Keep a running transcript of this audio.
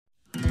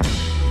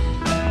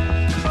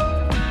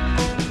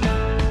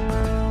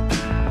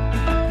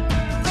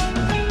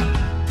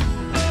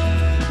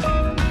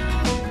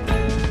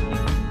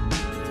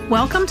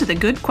Welcome to the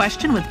Good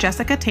Question with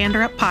Jessica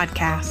Tanderup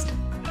podcast.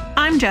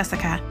 I'm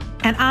Jessica,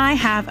 and I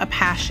have a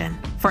passion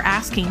for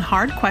asking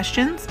hard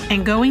questions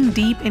and going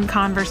deep in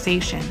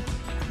conversation.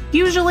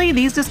 Usually,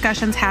 these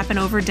discussions happen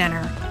over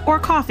dinner or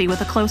coffee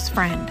with a close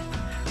friend.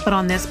 But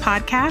on this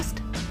podcast,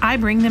 I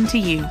bring them to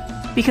you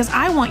because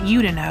I want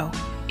you to know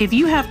if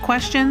you have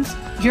questions,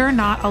 you're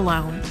not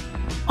alone.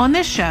 On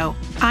this show,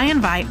 I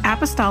invite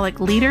apostolic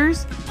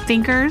leaders,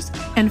 thinkers,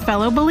 and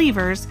fellow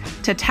believers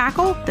to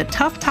tackle the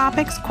tough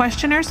topics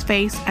questioners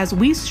face as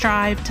we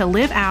strive to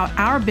live out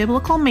our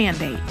biblical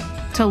mandate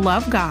to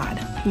love God,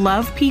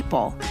 love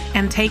people,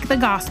 and take the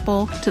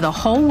gospel to the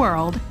whole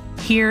world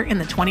here in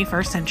the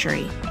 21st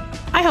century.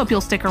 I hope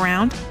you'll stick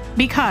around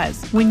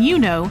because when you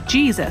know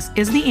Jesus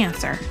is the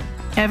answer,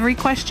 every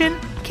question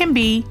can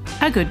be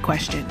a good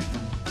question.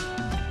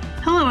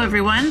 Hello,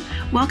 everyone.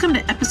 Welcome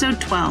to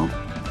episode 12.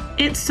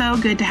 It's so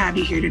good to have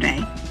you here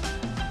today.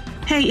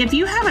 Hey, if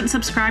you haven't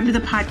subscribed to the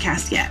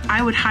podcast yet,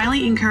 I would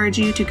highly encourage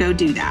you to go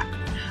do that.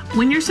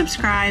 When you're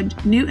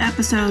subscribed, new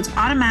episodes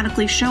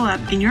automatically show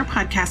up in your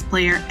podcast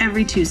player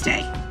every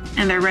Tuesday,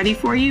 and they're ready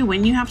for you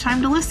when you have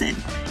time to listen,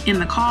 in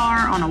the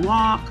car, on a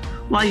walk,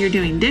 while you're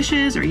doing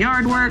dishes or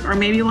yard work, or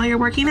maybe while you're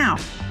working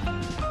out.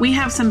 We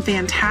have some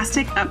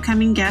fantastic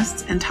upcoming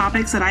guests and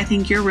topics that I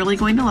think you're really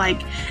going to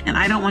like, and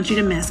I don't want you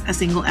to miss a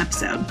single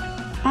episode.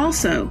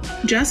 Also,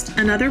 just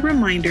another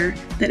reminder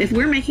that if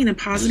we're making a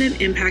positive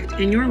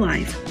impact in your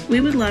life, we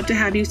would love to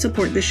have you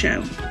support the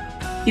show.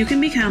 You can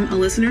become a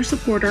listener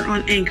supporter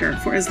on Anchor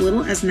for as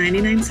little as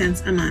 99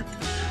 cents a month,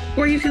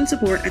 or you can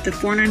support at the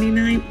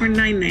 $4.99 or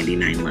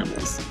 $9.99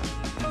 levels.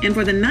 And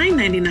for the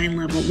 $9.99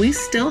 level, we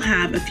still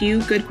have a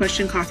few Good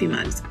Question coffee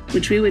mugs,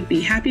 which we would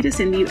be happy to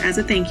send you as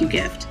a thank you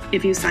gift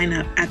if you sign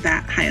up at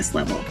that highest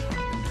level.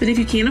 But if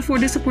you can't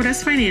afford to support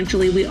us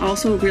financially, we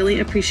also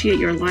really appreciate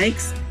your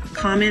likes,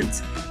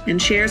 comments, and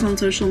shares on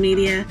social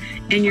media,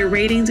 and your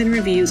ratings and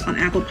reviews on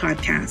Apple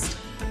Podcasts.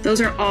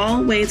 Those are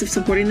all ways of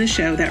supporting the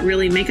show that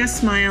really make us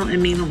smile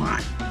and mean a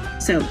lot.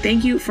 So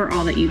thank you for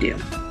all that you do.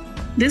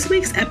 This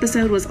week's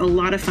episode was a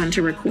lot of fun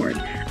to record.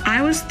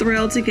 I was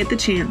thrilled to get the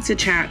chance to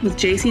chat with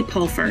J.C.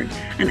 Pulford,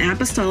 an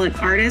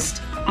apostolic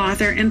artist,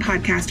 author, and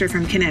podcaster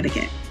from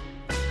Connecticut.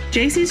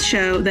 J.C.'s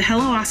show, the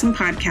Hello Awesome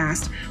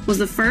podcast, was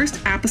the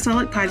first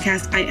apostolic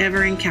podcast I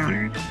ever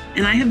encountered,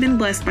 and I have been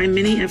blessed by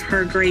many of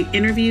her great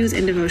interviews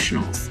and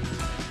devotionals.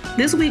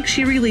 This week,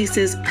 she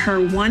releases her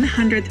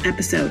 100th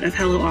episode of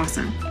Hello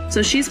Awesome,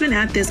 so she's been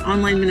at this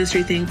online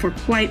ministry thing for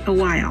quite a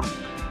while.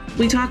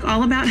 We talk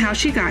all about how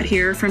she got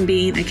here from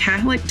being a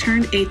Catholic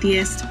turned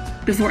atheist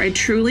before a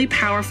truly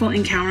powerful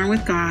encounter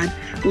with God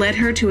led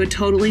her to a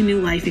totally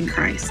new life in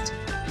Christ.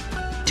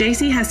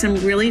 JC has some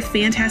really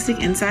fantastic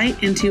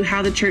insight into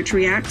how the church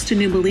reacts to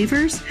new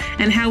believers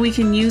and how we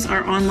can use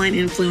our online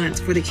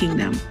influence for the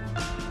kingdom.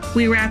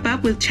 We wrap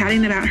up with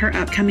chatting about her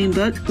upcoming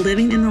book,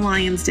 Living in the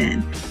Lion's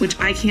Den, which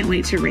I can't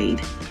wait to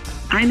read.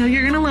 I know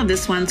you're going to love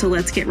this one, so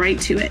let's get right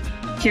to it.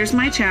 Here's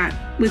my chat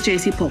with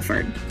J.C.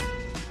 Pulford.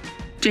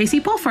 J.C.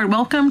 Pulford,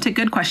 welcome to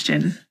Good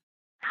Question.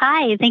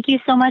 Hi, thank you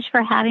so much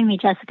for having me,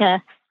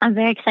 Jessica. I'm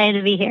very excited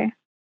to be here.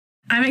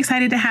 I'm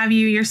excited to have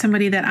you. You're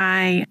somebody that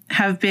I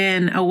have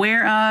been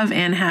aware of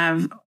and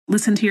have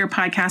listened to your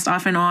podcast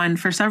off and on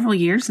for several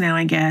years now,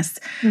 I guess.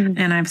 Mm-hmm.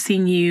 And I've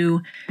seen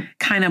you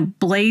kind of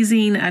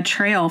blazing a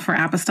trail for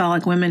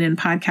apostolic women in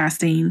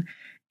podcasting.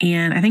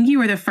 And I think you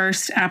were the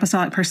first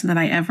apostolic person that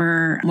I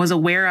ever was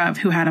aware of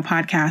who had a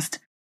podcast.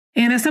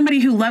 And as somebody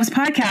who loves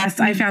podcasts,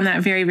 I found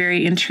that very,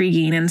 very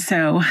intriguing. And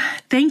so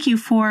thank you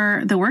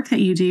for the work that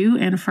you do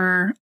and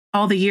for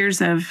all the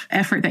years of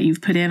effort that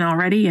you've put in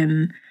already.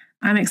 And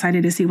I'm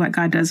excited to see what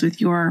God does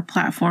with your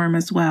platform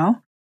as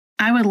well.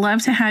 I would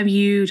love to have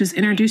you just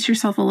introduce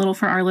yourself a little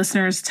for our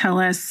listeners. Tell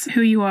us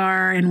who you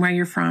are and where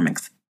you're from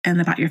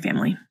and about your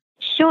family.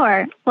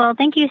 Sure. Well,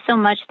 thank you so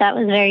much. That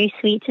was very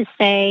sweet to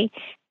say.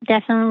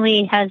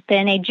 Definitely has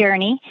been a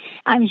journey.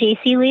 I'm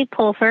J.C. Lee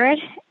Pulford.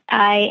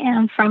 I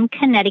am from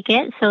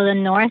Connecticut, so the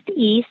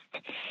Northeast.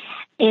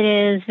 It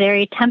is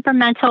very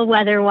temperamental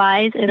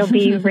weather-wise. It'll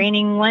be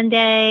raining one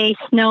day,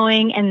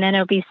 snowing, and then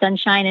it'll be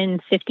sunshine in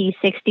 50s,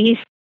 60s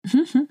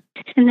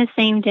in the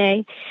same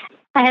day.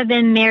 I have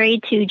been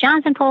married to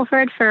Jonathan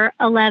Pulford for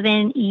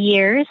 11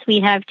 years.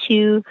 We have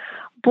 2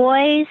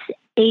 boys,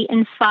 8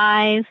 and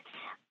 5.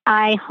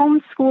 I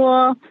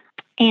homeschool,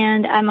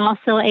 and I'm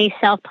also a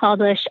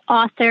self-published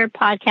author,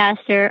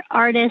 podcaster,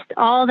 artist,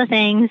 all the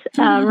things,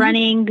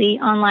 running the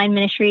online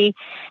ministry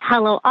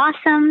Hello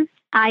Awesome.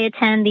 I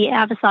attend the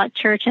Apostolic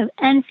Church of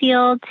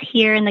Enfield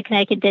here in the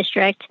Connecticut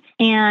district.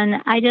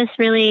 And I just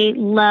really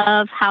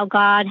love how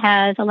God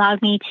has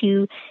allowed me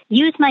to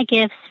use my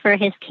gifts for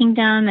his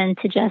kingdom and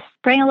to just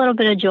bring a little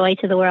bit of joy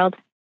to the world.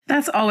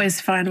 That's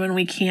always fun when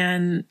we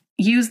can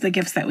use the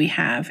gifts that we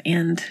have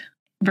and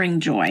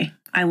bring joy.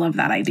 I love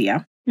that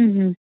idea.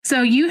 Mm-hmm.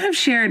 So you have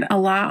shared a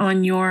lot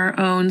on your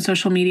own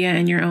social media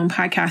and your own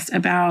podcast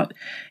about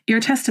your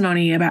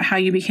testimony, about how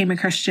you became a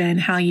Christian,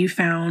 how you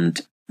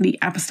found the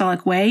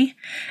apostolic way.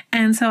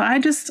 And so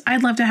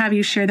I'd love to have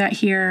you share that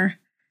here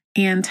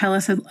and tell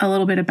us a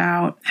little bit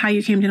about how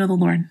you came to know the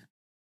Lord.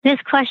 This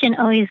question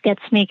always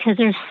gets me because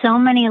there's so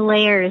many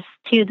layers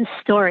to the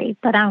story,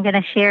 but I'm going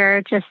to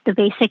share just the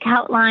basic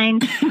outline.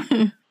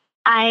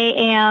 I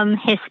am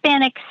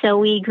Hispanic, so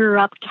we grew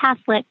up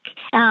Catholic.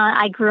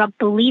 I grew up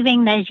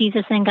believing that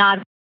Jesus and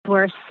God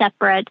were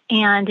separate,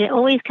 and it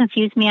always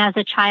confused me as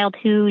a child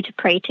who to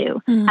pray to.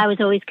 I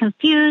was always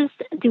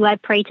confused. Do I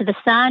pray to the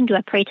Son? Do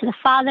I pray to the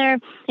Father?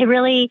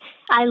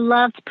 I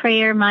loved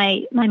prayer.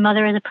 My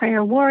mother is a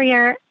prayer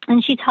warrior,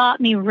 and she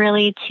taught me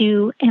really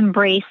to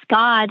embrace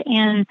God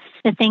and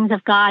the things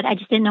of God. I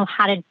just didn't know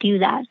how to do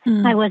that.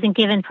 I wasn't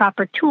given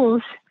proper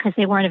tools because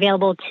they weren't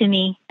available to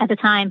me at the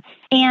time.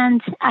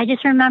 And I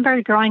just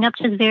remember growing up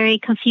just very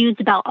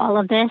confused about all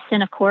of this.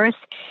 And of course,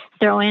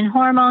 throw in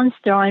hormones,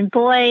 throw in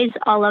boys,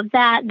 all of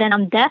that, then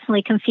I'm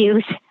definitely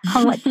confused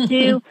on what to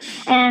do.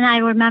 And I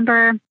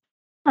remember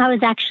I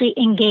was actually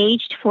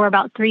engaged for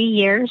about 3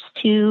 years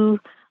to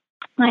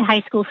my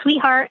high school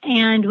sweetheart,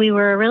 and we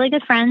were really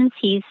good friends.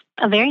 He's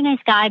a very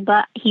nice guy,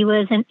 but he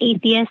was an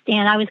atheist,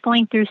 and I was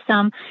going through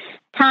some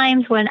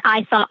times when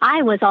I thought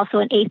I was also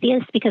an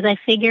atheist because I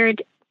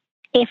figured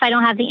if I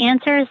don't have the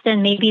answers,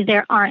 then maybe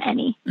there aren't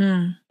any.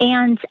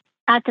 And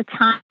at the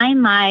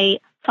time, my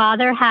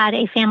father had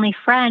a family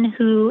friend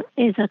who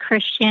is a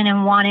Christian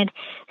and wanted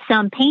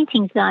some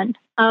paintings done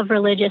of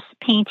religious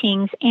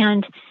paintings.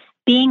 And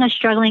being a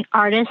struggling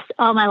artist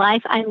all my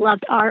life, I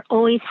loved art,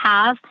 always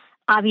have.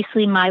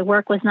 Obviously, my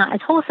work was not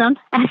as wholesome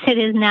as it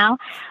is now,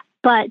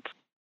 but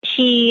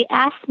she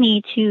asked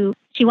me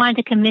she wanted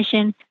to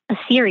commission a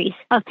series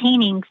of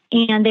paintings,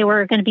 and they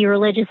were going to be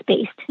religious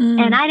based.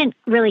 And I didn't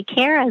really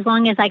care as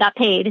long as I got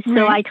paid.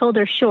 So I told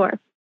her, sure.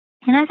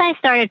 And as I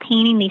started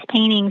painting these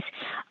paintings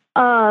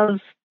of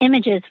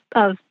images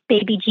of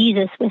baby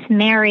Jesus with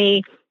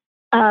Mary,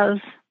 of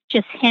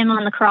just him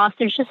on the cross,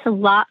 there's just a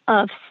lot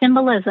of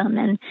symbolism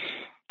and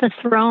the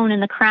throne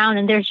and the crown.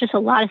 And there's just a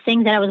lot of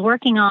things that I was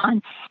working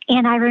on.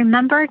 And I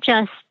remember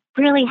just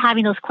really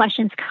having those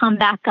questions come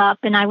back up.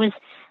 And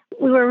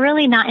we were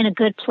really not in a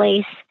good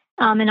place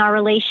in our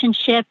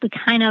relationship. We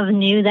kind of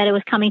knew that it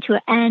was coming to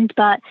an end,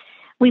 but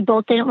we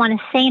both didn't want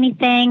to say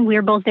anything. We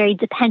were both very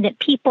dependent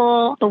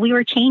people, but we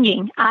were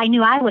changing. I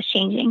knew I was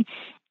changing,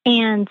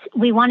 and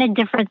we wanted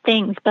different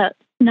things, but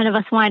none of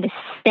us wanted to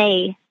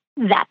say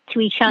that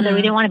to each other.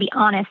 We didn't want to be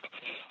honest.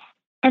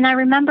 And I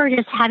remember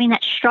just having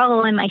that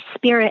struggle in my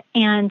spirit,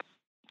 and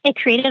it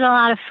created a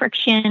lot of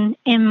friction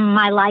in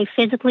my life,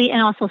 physically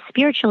and also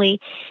spiritually.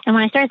 And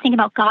when I started thinking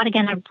about God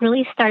again, I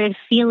really started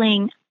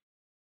feeling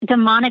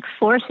demonic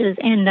forces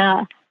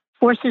and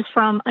forces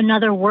from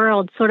another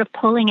world sort of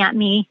pulling at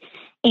me.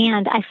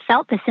 And I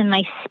felt this in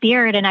my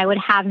spirit, and I would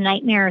have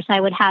nightmares.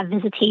 I would have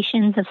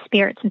visitations of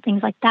spirits and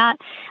things like that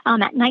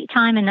at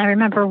nighttime. And I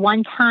remember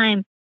one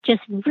time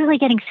just really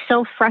getting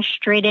so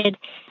frustrated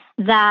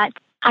that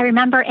I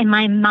remember in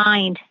my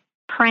mind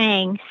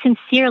praying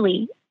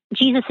sincerely,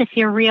 Jesus, if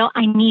you're real,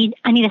 I need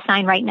a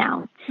sign right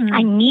now.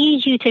 I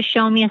need you to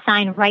show me a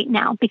sign right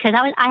now, because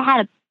I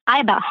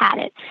about had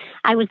it.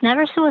 I was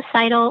never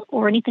suicidal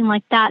or anything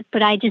like that,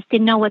 but I just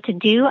didn't know what to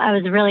do. I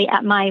was really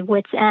at my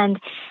wit's end.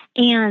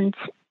 And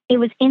it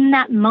was in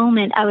that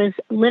moment, I was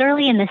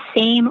literally in the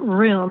same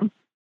room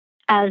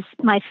as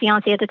my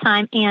fiance at the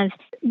time, and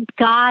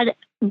God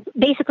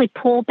basically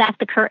pulled back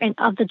the curtain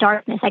of the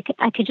darkness.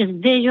 I could just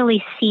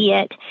visually see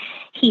it.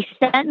 He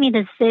sent me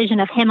this vision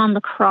of him on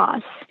the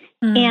cross,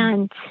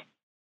 and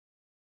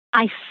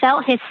I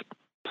felt his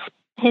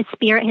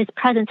spirit, his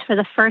presence for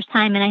the first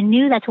time, and I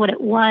knew that's what it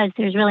was.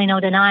 There's really no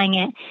denying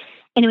it.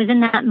 And it was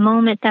in that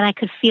moment that I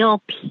could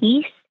feel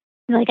peace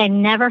like I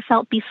never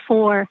felt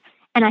before,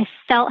 and I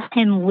felt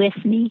him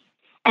with me,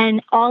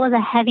 and all of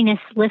the heaviness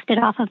lifted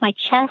off of my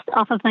chest,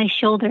 off of my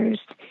shoulders.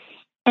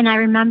 And I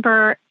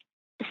remember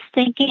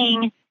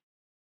thinking,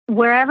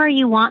 wherever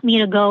you want me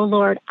to go,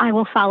 Lord, I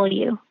will follow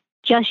you.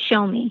 Just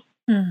show me.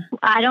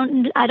 I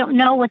don't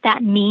know what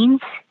that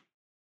means,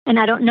 and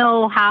I don't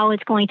know how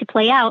it's going to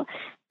play out,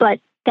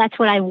 but that's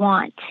what I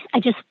want. I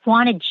just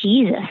wanted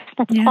Jesus.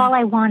 That's all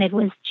I wanted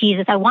was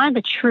Jesus. I wanted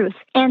the truth.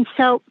 And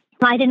so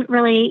I didn't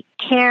really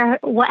care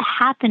what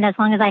happened as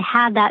long as I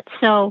had that.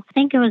 So I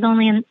think it was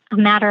only a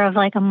matter of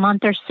like a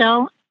month or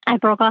so. I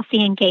broke off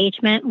the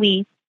engagement.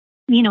 We,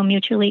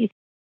 mutually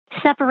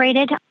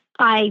separated.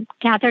 I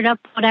gathered up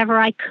whatever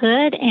I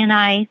could, and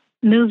I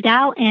moved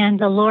out, and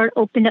the Lord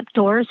opened up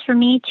doors for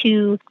me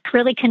to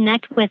really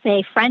connect with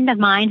a friend of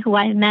mine who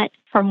I met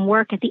from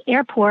work at the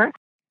airport,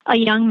 a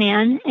young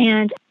man,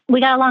 and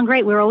we got along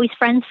great. We were always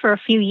friends for a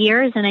few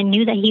years, and I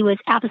knew that he was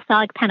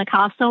apostolic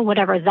Pentecostal,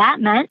 whatever that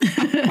meant.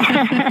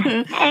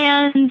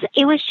 And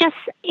it was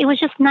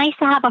just nice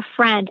to have a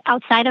friend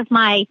outside of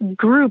my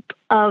group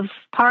of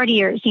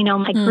partiers,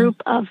 my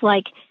group of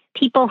like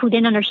people who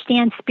didn't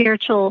understand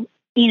spiritual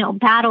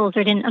battles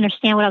or didn't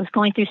understand what I was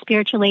going through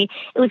spiritually.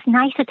 It was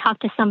nice to talk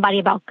to somebody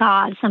about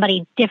God,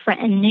 somebody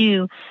different and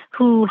new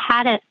who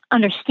had an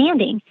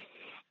understanding.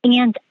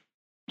 And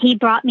he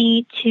brought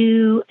me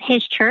to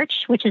his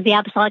church, which is the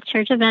Apostolic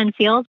Church of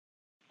Enfield.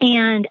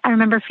 And I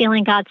remember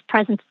feeling God's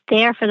presence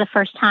there for the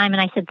first time.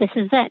 And I said, this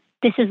is it.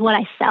 This is what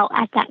I felt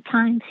at that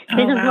time.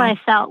 This is what I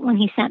felt when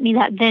he sent me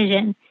that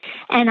vision.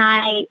 And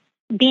I,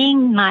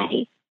 being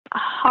my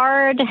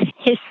hard,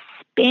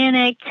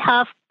 Hispanic,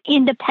 tough,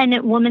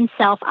 independent woman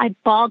self, I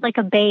bawled like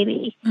a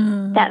baby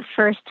that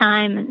first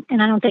time.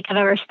 And I don't think I've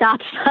ever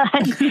stopped.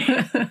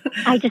 But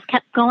I just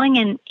kept going.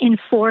 And in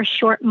 4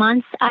 short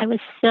months, I was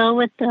filled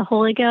with the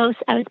Holy Ghost.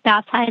 I was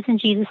baptized in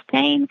Jesus'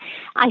 name.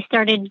 I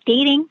started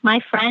dating my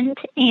friend.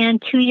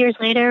 And 2 years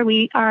later,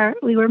 we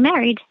were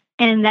married.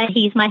 And that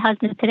he's my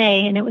husband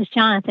today. And it was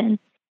Jonathan.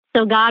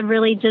 So God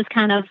really just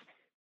kind of,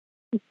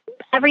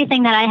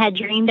 everything that I had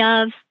dreamed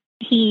of,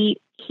 he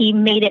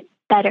made it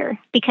better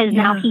because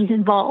now he's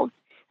involved.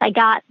 I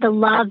got the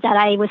love that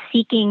I was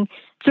seeking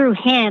through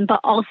him, but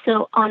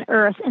also on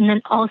earth. And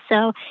then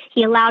also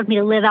he allowed me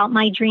to live out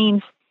my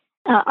dreams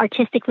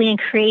artistically and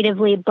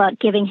creatively, but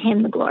giving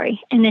him the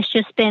glory. And it's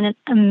just been an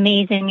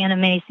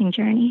amazing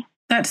journey.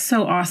 That's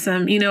so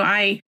awesome. You know,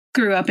 I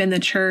grew up in the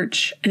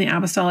church, in the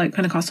Apostolic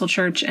Pentecostal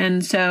Church.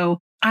 And so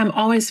I'm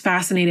always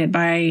fascinated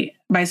by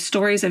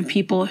stories of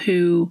people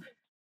who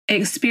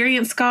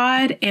experience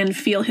God and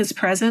feel his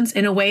presence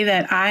in a way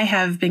that I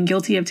have been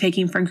guilty of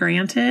taking for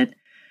granted,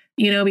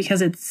 you know,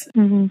 because it's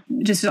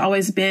just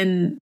always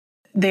been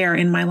there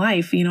in my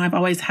life. You know, I've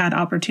always had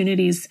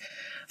opportunities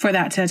for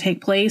that to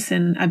take place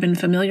and I've been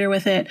familiar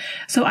with it.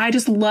 So I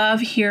just love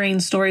hearing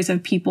stories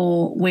of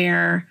people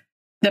where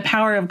the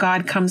power of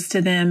God comes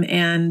to them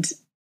and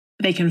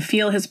they can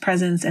feel his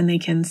presence and they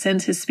can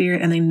sense his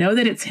spirit and they know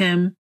that it's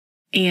him.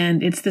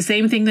 And it's the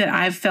same thing that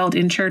I've felt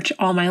in church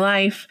all my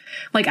life.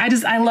 Like,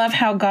 I love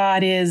how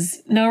God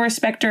is no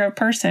respecter of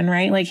person,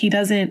 right? Like he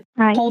doesn't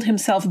hold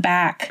himself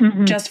back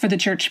just for the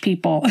church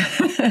people.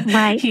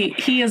 Right.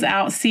 He is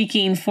out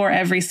seeking for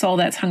every soul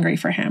that's hungry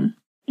for him.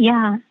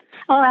 Yeah.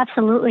 Oh,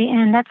 absolutely.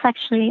 And that's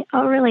actually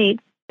a really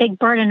big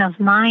burden of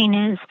mine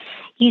is,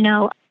 you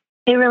know,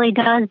 it really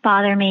does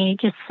bother me,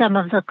 just some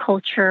of the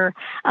culture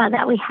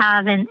that we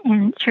have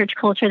in church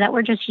culture that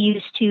we're just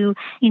used to,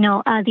 you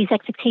know, these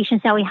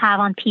expectations that we have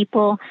on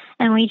people.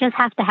 And we just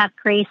have to have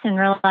grace and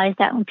realize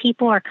that when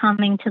people are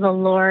coming to the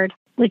Lord,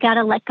 we got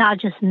to let God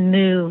just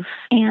move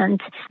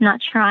and not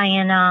try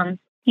and,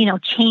 you know,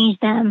 change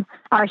them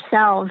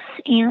ourselves.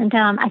 And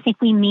I think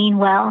we mean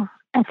well.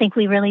 I think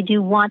we really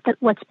do want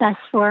what's best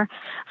for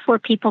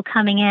people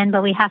coming in,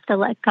 but we have to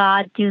let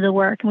God do the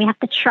work. And we have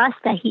to trust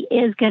that he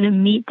is going to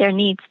meet their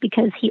needs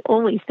because he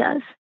always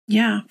does.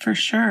 Yeah, for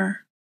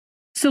sure.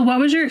 So what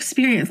was your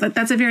experience?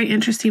 That's a very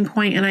interesting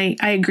point, and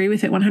I agree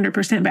with it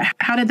 100%. But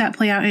how did that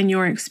play out in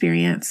your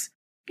experience?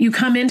 You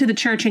come into the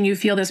church and you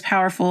feel this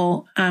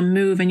powerful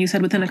move, and you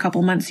said within a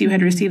couple months you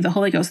had received the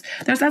Holy Ghost.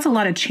 That's a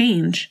lot of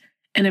change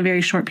in a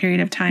very short period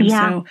of time.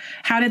 Yeah. So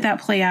how did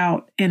that play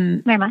out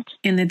in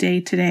the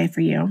day-to-day for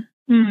you?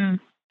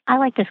 I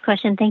like this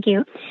question. Thank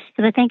you.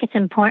 Because I think it's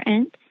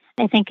important.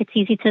 I think it's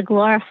easy to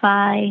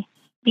glorify,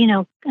 you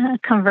know,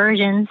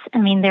 conversions.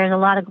 I mean, there's a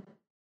lot of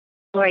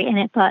glory in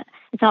it, but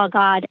it's all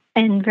God.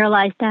 And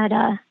realize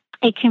that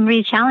it can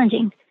be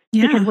challenging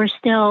because we're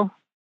still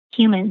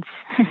humans.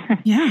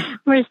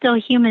 We're still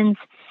humans.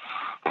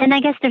 And I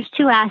guess there's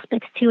 2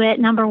 aspects to it.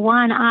 Number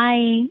one,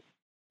 I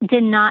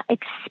did not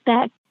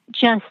expect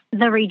just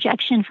the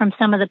rejection from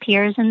some of the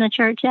peers in the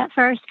church at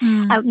first.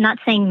 I'm not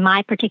saying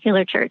my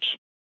particular church.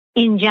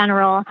 In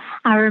general,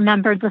 I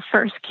remember the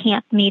first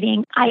camp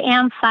meeting. I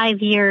am 5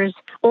 years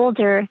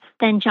older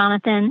than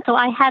Jonathan, so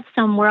I had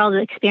some world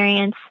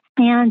experience.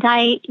 And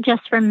I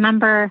just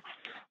remember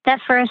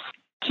that first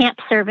camp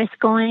service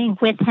going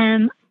with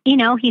him. You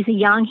know, he's a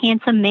young,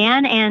 handsome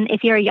man. And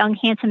if you're a young,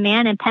 handsome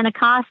man in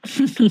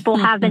Pentecost, people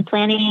have been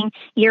planning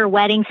your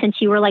wedding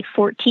since you were like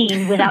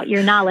 14 without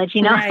your knowledge,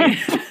 you know? Right.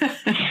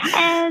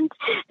 And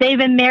they've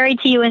been married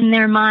to you in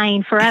their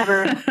mind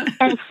forever.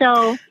 And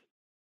so,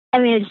 I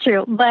mean, it's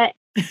true. But,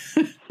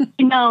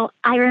 you know,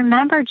 I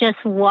remember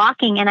just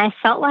walking and I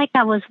felt like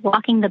I was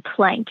walking the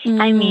plank.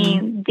 I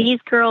mean,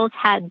 these girls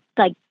had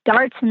like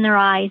darts in their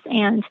eyes.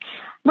 And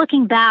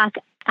looking back,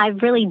 I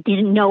really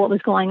didn't know what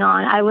was going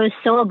on. I was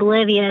so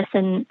oblivious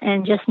and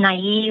just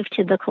naive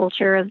to the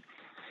culture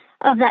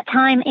of that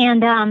time.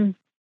 And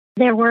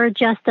there were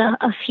just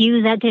a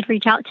few that did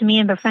reach out to me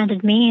and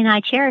befriended me, and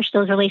I cherish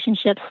those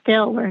relationships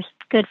still. We're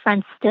good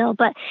friends still.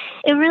 But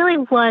it really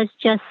was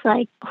just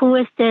like, who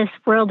is this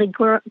worldly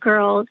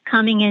girl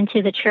coming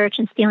into the church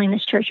and stealing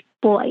this church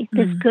boy,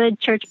 this good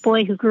church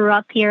boy who grew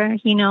up here,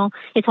 you know,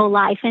 his whole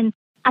life. And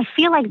I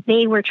feel like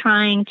they were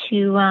trying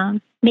to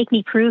make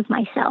me prove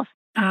myself.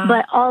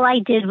 But all I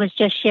did was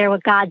just share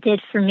what God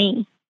did for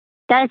me.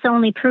 That is the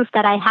only proof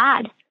that I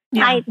had.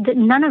 Yeah.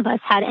 None of us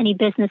had any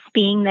business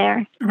being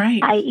there.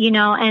 Right.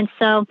 And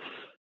so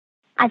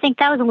I think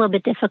that was a little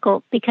bit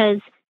difficult because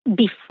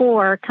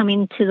before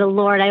coming to the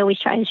Lord, I always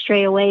try to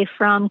stray away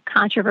from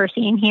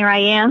controversy. And here I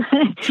am.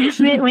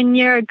 When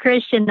you're a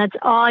Christian, that's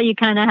all you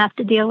kind of have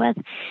to deal with.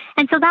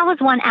 And so that was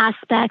one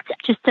aspect,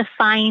 just to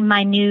find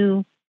my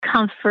new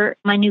comfort,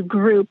 my new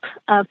group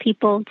of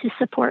people to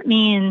support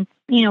me and,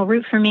 you know,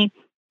 root for me.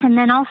 And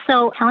then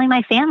also telling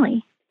my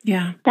family.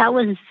 Yeah. That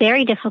was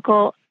very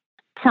difficult,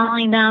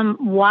 telling them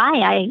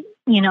why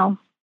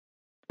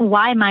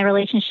my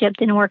relationship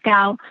didn't work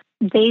out.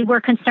 They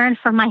were concerned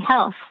for my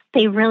health.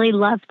 They really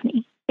loved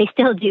me. They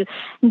still do.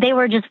 They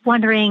were just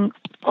wondering,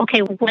 okay,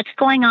 what's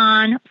going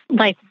on?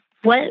 Like,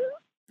 what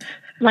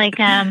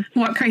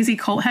crazy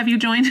cult have you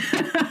joined?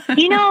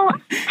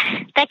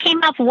 That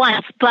came up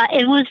once, but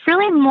it was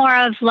really more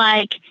of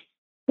like,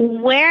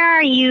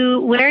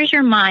 where's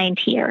your mind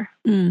here?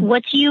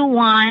 What do you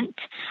want?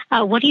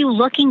 What are you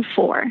looking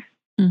for?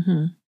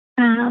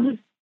 Mm-hmm.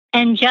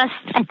 And just,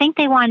 I think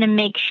they wanted to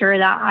make sure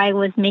that I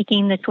was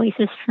making the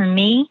choices for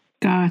me.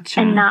 Gotcha.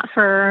 And not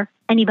for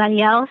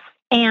anybody else.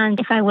 And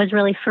if I was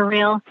really for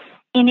real.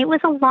 And it was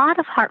a lot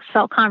of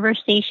heartfelt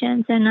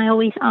conversations. And I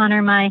always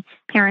honor my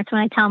parents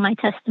when I tell my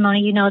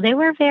testimony. They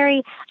were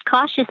very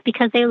cautious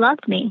because they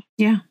loved me.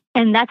 Yeah.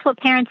 And that's what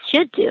parents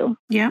should do.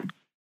 Yeah.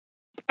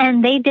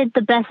 And they did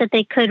the best that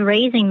they could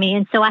raising me.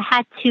 And so I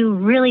had to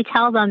really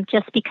tell them,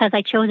 just because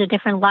I chose a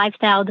different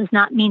lifestyle does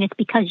not mean it's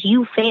because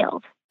you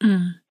failed.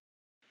 Mm.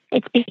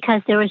 It's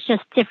because there was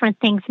just different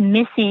things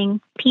missing,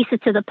 pieces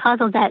to the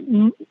puzzle that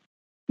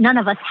none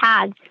of us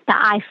had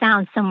that I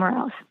found somewhere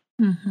else.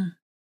 Mm-hmm.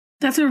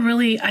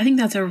 I think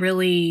that's a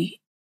really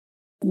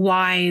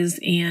wise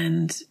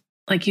and,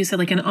 like you said,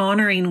 like an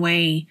honoring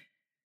way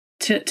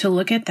to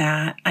look at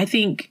that. I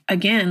think,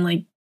 again,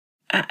 like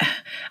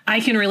I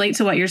can relate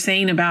to what you're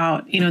saying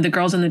about, the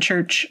girls in the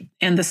church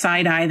and the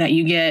side eye that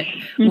you get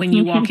when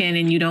you walk in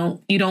and you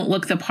don't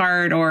look the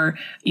part, or,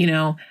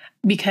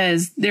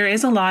 because there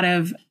is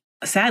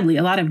sadly,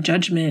 a lot of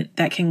judgment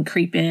that can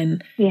creep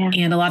in,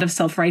 and a lot of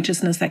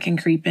self-righteousness that can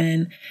creep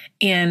in.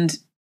 And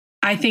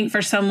I think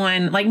for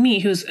someone like me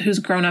who's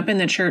grown up in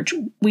the church,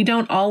 we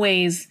don't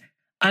always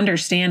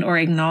understand or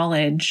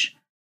acknowledge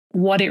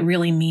what it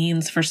really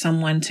means for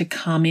someone to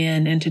come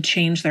in and to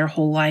change their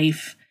whole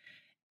life,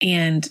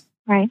 and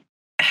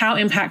how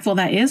impactful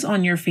that is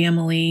on your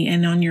family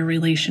and on your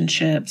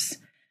relationships.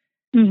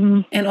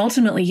 Mm-hmm. And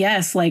ultimately,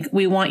 yes, like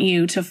we want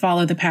you to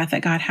follow the path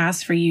that God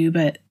has for you,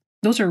 but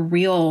those are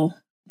real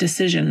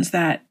decisions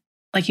that,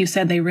 like you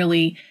said, they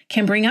really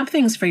can bring up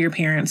things for your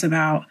parents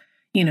about,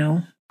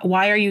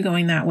 why are you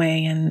going that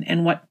way?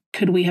 And what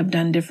could we have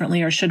done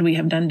differently, or should we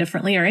have done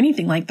differently, or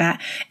anything like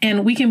that?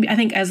 And I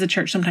think as a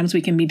church, sometimes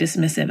we can be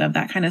dismissive of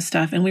that kind of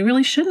stuff. And we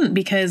really shouldn't,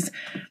 because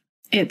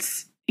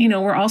it's,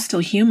 we're all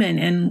still human,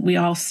 and we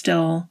all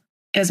still,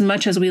 as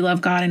much as we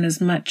love God and as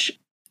much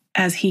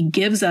as He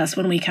gives us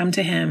when we come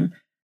to Him,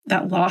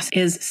 that loss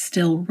is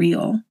still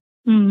real.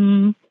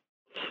 Mm-hmm.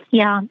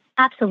 Yeah,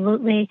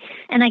 absolutely.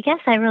 And I guess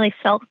I really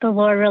felt the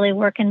Lord really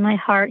work in my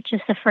heart,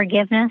 just the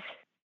forgiveness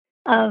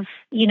of,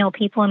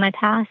 people in my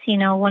past.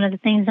 One of the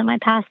things that my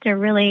pastor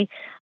really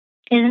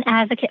is an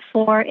advocate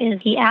for is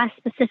he asks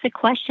specific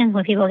questions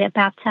when people get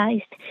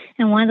baptized.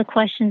 And one of the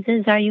questions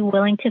is, are you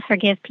willing to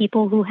forgive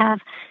people who have,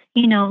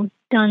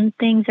 done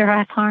things or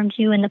have harmed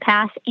you in the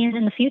past and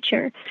in the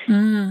future?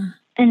 Mm.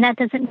 And that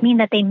doesn't mean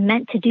that they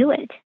meant to do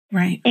it.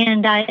 Right.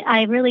 And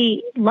I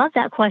really love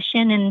that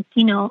question. And,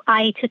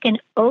 I took an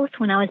oath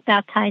when I was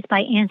baptized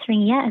by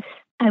answering yes,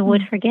 I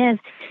would forgive.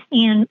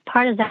 And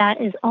part of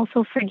that is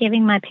also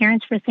forgiving my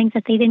parents for things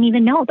that they didn't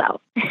even know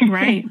about.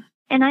 Right.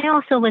 And I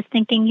also was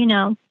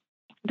thinking,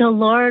 the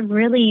Lord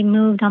really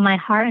moved on my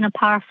heart in a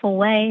powerful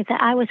way that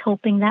I was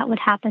hoping that would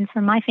happen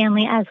for my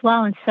family as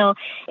well. And so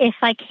if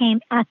I came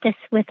at this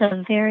with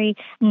a very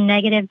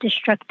negative,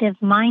 destructive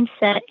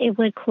mindset, it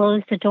would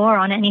close the door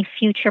on any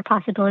future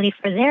possibility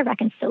for their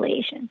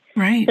reconciliation.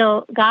 Right.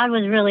 So God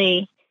was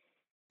really,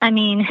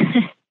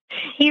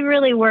 He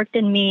really worked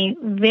in me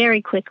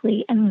very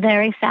quickly and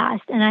very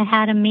fast. And I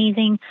had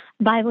amazing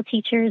Bible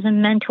teachers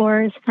and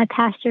mentors, my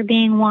pastor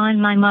being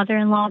one, my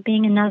mother-in-law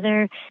being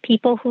another,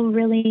 people who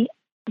really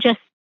just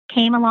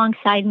came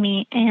alongside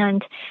me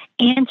and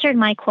answered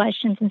my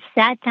questions and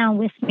sat down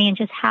with me and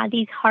just had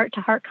these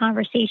heart-to-heart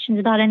conversations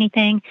about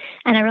anything.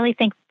 And I really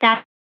think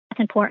that's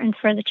important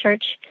for the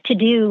church to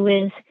do,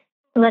 is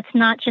let's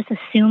not just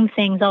assume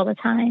things all the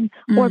time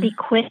or be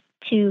quick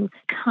to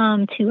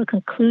come to a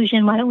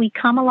conclusion. Why don't we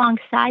come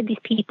alongside these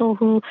people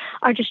who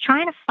are just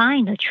trying to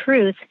find the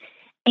truth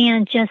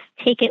and just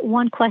take it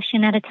one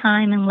question at a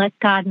time and let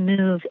God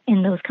move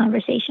in those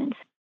conversations?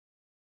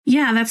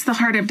 Yeah, that's the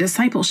heart of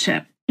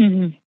discipleship.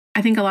 Mm-hmm.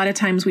 I think a lot of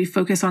times we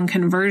focus on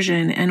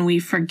conversion and we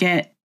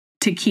forget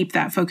to keep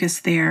that focus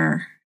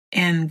there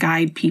and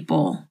guide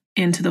people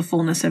into the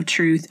fullness of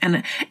truth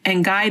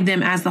and guide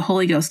them as the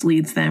Holy Ghost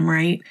leads them,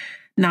 right?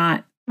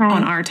 Not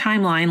on our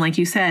timeline, like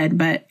you said,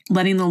 but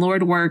letting the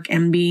Lord work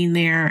and being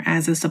there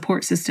as a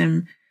support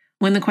system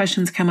when the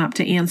questions come up,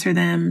 to answer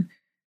them,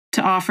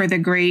 to offer the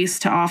grace,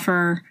 to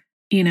offer,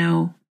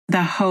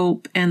 the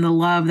hope and the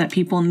love that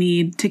people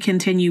need to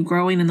continue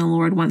growing in the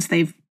Lord once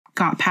they've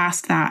got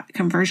past that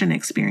conversion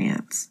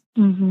experience.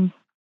 Mm-hmm.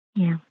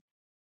 Yeah.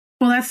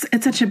 Well,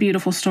 it's such a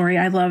beautiful story.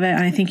 I love it.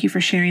 And I thank you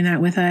for sharing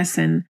that with us.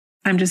 And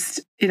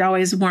it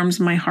always warms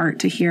my heart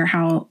to hear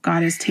how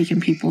God has taken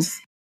people's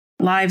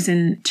lives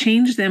and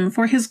changed them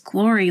for His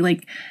glory.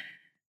 Like,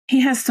 He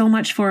has so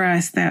much for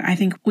us that I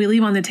think we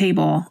leave on the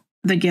table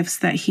the gifts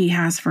that he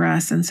has for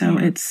us. And so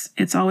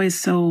it's always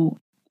so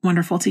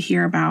wonderful to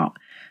hear about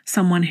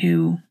someone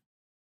who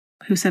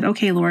said,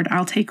 okay, Lord,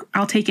 I'll take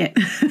it.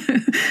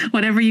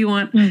 Whatever you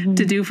want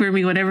to do for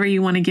me, whatever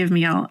you want to give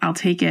me, I'll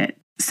take it.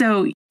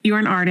 So you're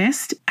an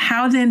artist.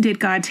 How then did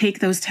God take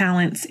those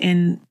talents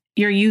and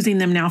you're using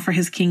them now for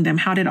his kingdom?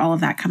 How did all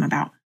of that come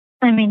about?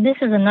 I mean, this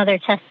is another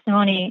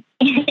testimony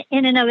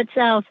in and of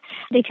itself,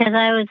 because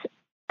I was,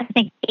 I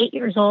think, 8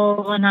 years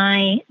old when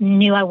I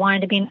knew I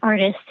wanted to be an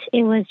artist.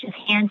 It was just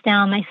hands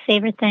down my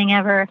favorite thing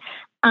ever.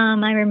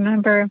 I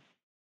remember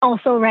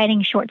also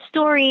writing short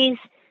stories,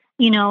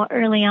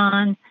 early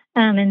on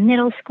in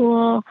middle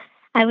school.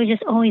 I was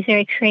just always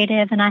very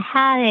creative. And I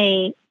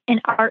had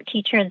an art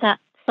teacher that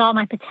saw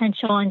my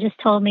potential and just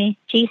told me,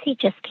 JC,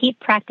 just keep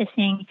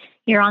practicing.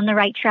 You're on the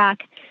right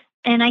track.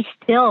 And I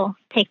still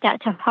take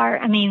that to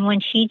heart. I mean, when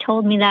she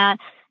told me that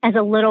as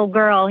a little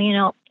girl,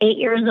 8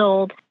 years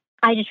old,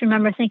 I just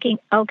remember thinking,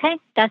 okay,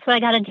 that's what I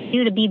got to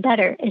do to be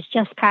better, is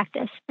just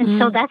practice. And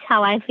so that's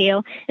how I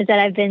feel, is that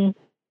I've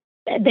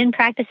been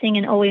practicing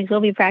and always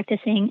will be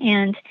practicing.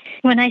 And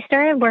when I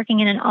started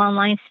working in an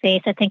online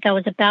space, I think I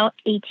was about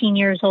 18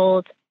 years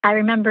old. I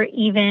remember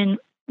even,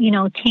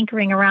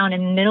 tinkering around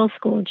in middle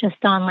school just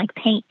on like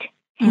paint.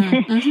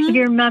 If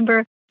you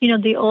remember,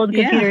 the old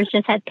computers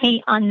just had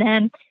paint on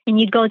them, and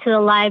you'd go to the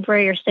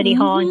library or study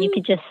hall and you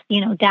could just,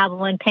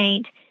 dabble in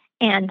paint.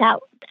 And that,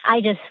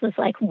 I just was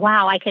like,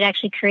 wow, I could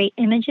actually create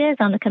images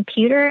on the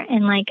computer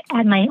and like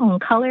add my own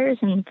colors.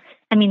 And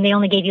I mean, they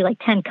only gave you like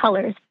 10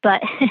 colors,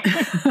 but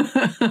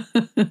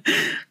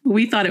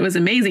we thought it was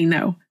amazing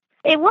though.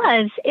 It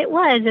was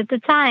at the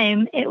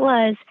time. It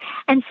was.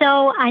 And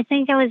so I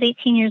think I was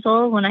 18 years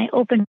old when I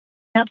opened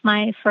up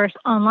my first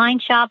online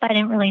shop. I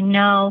didn't really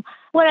know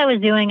what I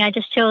was doing. I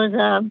just chose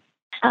a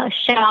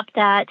shop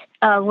that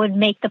would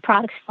make the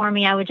products for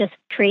me. I would just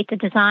create the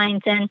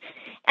designs, and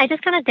I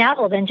just kind of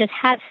dabbled and just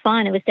had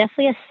fun. It was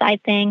definitely a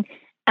side thing.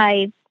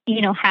 I,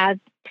 have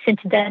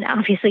since then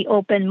obviously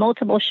opened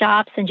multiple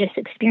shops and just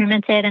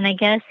experimented. And I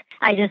guess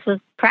I just was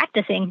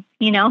practicing,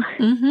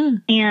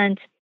 And,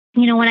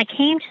 when I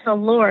came to the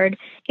Lord,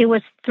 it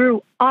was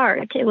through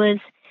art. It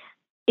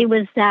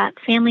was that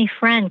family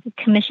friend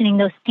commissioning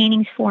those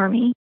paintings for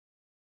me,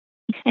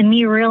 and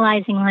me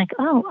realizing like,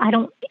 oh,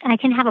 I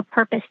can have a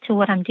purpose to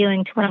what I'm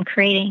doing, to what I'm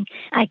creating.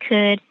 I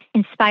could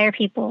inspire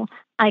people.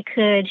 I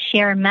could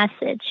share a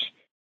message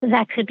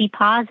that could be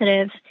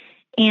positive.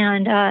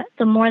 And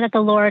the more that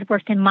the Lord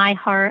worked in my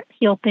heart,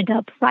 he opened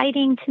up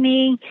writing to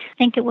me. I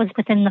think it was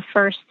within the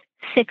first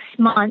 6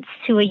 months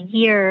to a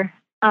year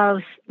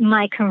of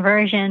my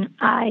conversion,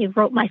 I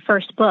wrote my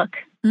first book,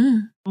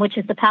 which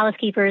is The Palace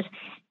Keepers.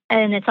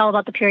 And it's all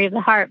about the purity of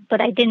the heart.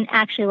 But I didn't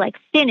actually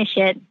finish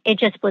it. It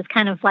just was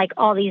kind of like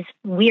all these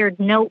weird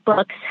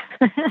notebooks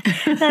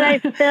that I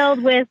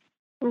filled with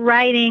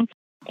writing.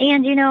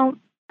 And,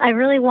 I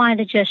really wanted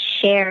to just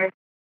share.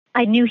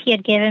 I knew he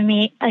had given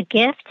me a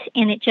gift,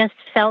 and it just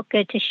felt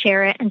good to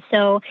share it. And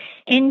so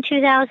in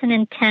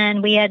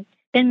 2010, we had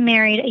been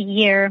married a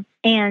year,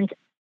 and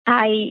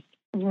I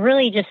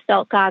really just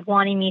felt God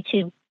wanting me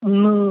to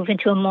move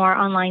into a more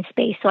online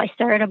space. So I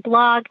started a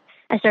blog.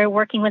 I started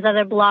working with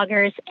other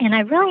bloggers. And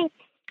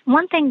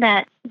one thing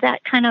that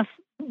kind of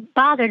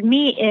bothered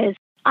me is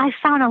I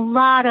found a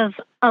lot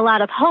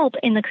of hope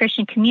in the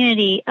Christian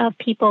community of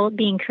people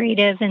being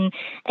creative and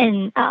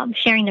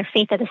sharing their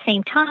faith at the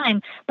same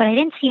time, but I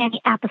didn't see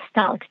any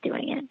apostolics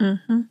doing it.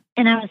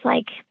 And I was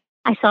like,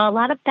 I saw a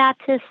lot of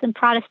Baptists and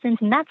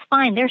Protestants, and that's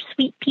fine. They're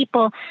sweet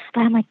people.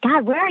 But I'm like,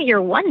 God, where are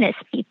your oneness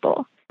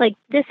people? Like,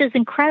 this is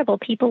incredible.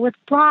 People with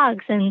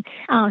blogs and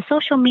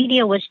social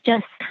media was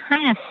just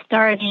kind of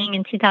starting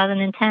in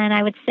 2010.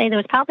 I would say there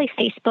was probably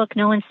Facebook,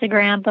 no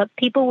Instagram, but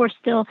people were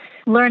still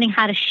learning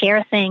how to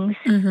share things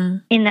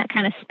in that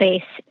kind of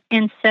space.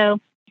 And so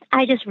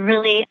I just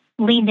really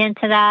leaned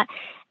into that,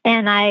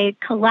 and I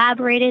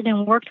collaborated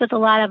and worked with a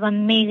lot of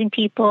amazing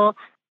people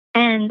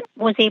and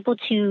was able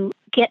to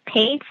get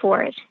paid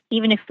for it,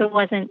 even if it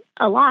wasn't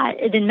a lot.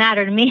 It didn't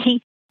matter to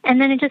me. And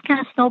then it just kind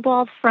of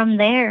snowballed from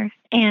there.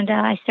 And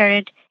I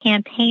started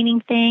campaigning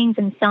things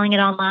and selling it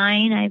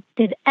online. I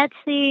did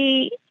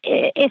Etsy.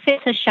 If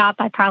it's a shop,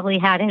 I probably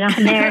had it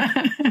on there.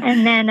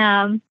 And then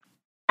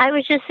I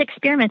was just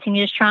experimenting,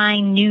 just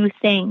trying new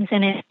things.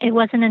 And it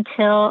wasn't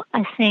until,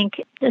 I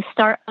think, the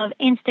start of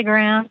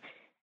Instagram,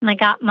 and I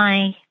got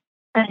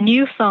a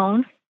new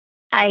phone.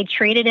 I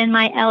traded in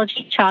my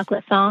LG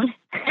chocolate phone.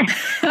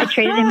 I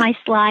traded in my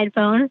slide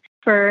phone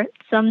for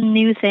some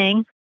new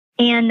thing.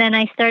 And then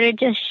I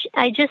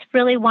just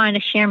really wanted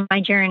to share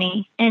my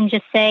journey and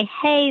just say,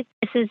 hey,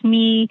 this is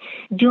me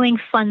doing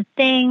fun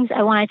things.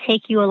 I want to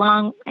take you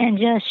along and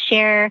just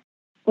share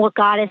what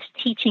God is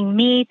teaching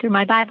me through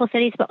my Bible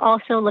studies, but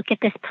also look at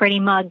this pretty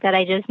mug that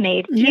I just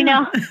made,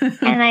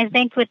 And I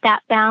think with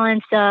that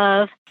balance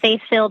of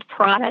faith-filled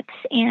products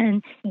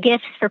and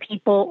gifts for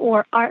people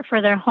or art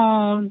for their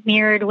home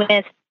mirrored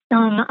with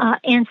some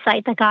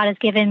insight that God has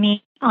given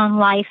me on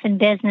life and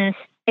business,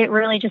 it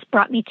really just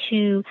brought me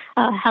to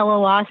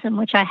Hello Awesome,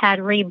 which I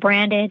had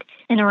rebranded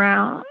in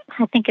around,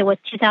 I think it was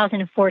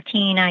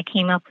 2014. I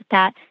came up with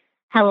that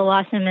Hello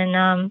Awesome.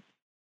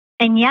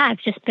 And yeah, I've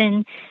just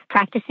been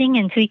practicing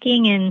and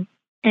tweaking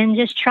and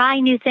just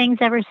trying new things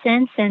ever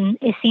since. And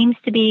it seems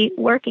to be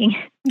working.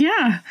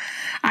 Yeah,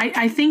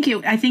 I think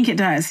it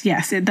does.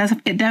 Yes, it does.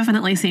 It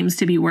definitely seems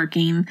to be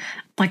working.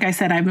 Like I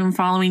said, I've been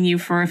following you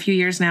for a few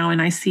years now,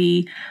 and I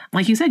see,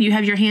 like you said, you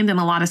have your hand in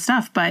a lot of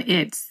stuff, but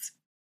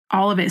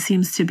all of it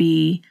seems to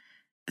be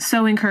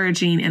so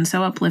encouraging and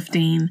so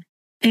uplifting.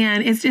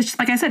 And it's just,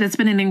 like I said, it's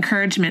been an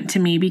encouragement to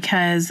me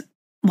because,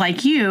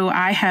 like you,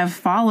 I have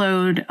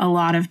followed a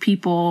lot of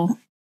people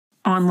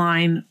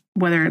online,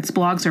 whether it's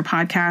blogs or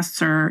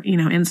podcasts or,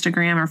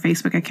 Instagram or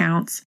Facebook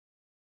accounts,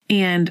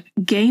 and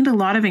gained a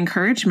lot of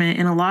encouragement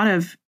and a lot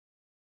of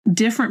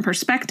different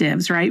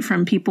perspectives, right?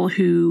 From people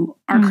who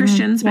are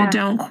Christians, but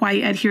don't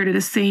quite adhere to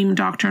the same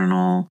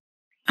doctrinal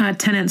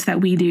tenets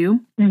that we do.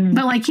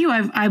 But like you,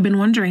 I've been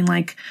wondering,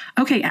 like,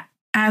 okay,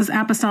 as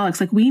apostolics,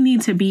 like, we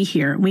need to be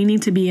here. We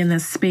need to be in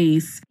this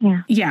space.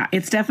 Yeah,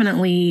 it's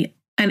definitely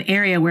an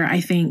area where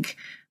I think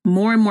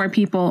more and more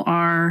people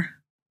are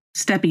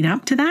stepping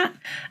up to that.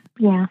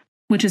 Yeah.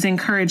 Which is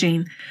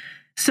encouraging.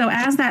 So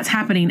as that's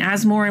happening,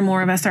 as more and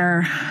more of us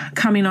are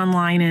coming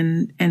online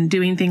and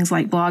doing things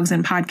like blogs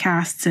and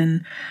podcasts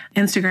and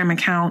Instagram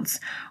accounts,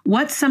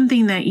 what's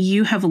something that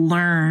you have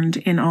learned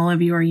in all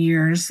of your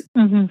years?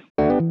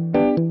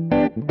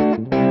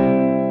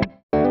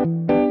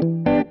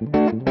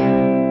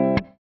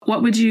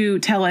 What would you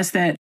tell us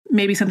that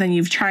maybe something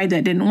you've tried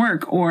that didn't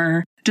work,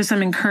 or just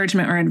some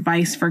encouragement or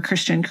advice for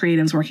Christian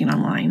creatives working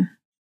online?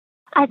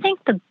 I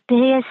think the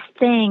biggest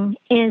thing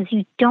is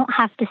you don't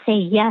have to say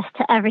yes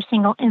to every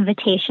single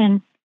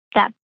invitation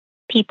that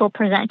people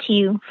present to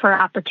you for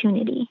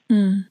opportunity.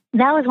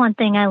 That was one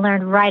thing I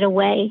learned right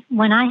away.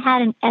 When I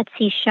had an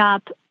Etsy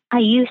shop, I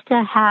used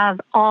to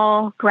have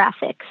all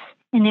graphics,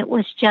 and it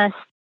was just,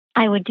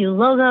 I would do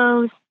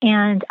logos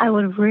and I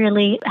would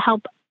really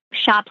help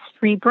shops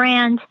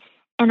rebrand,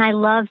 and I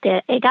loved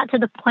it. It got to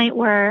the point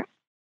where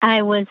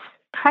I was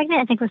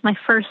pregnant, I think, with my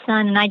first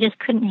son, and I just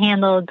couldn't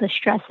handle the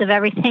stress of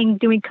everything.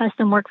 Doing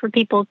custom work for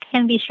people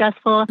can be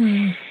stressful.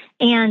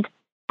 And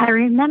I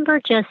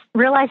remember just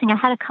realizing I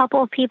had a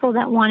couple of people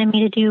that wanted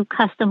me to do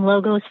custom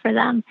logos for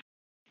them.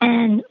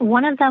 And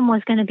one of them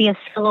was going to be a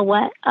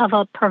silhouette of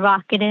a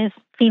provocative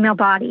female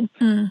body.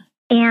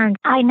 And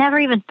I never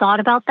even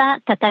thought about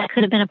that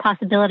could have been a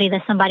possibility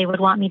that somebody would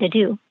want me to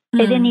do. It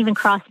didn't even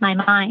cross my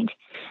mind,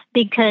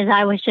 because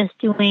I was just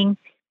doing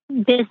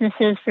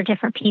businesses for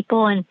different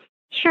people. And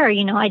sure,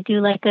 I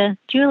do like a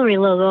jewelry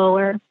logo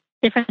or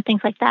different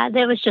things like that.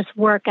 That was just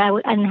work. I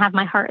didn't have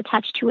my heart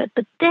attached to it.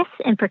 But this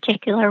in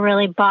particular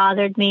really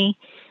bothered me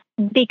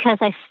because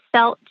I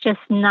felt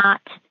just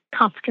not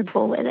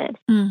comfortable with it.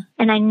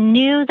 And I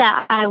knew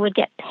that I would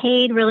get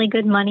paid really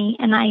good money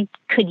and I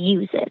could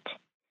use it.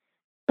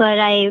 But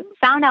I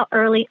found out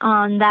early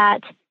on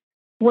that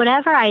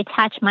whatever I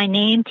attach my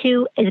name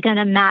to is going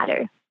to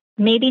matter.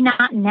 Maybe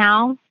not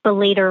now, but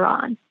later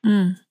on.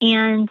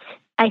 And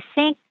I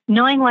think,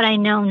 knowing what I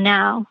know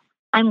now,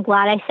 I'm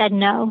glad I said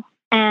no.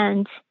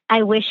 And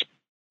I wish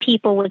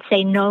people would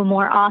say no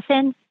more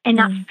often and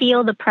not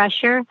feel the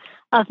pressure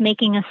of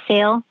making a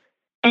sale,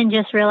 and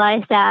just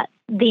realize that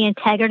the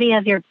integrity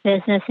of your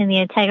business and the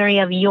integrity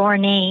of your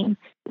name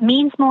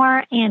means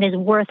more and is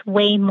worth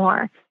way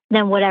more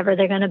than whatever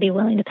they're going to be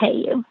willing to pay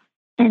you.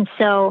 And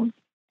so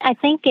I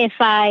think if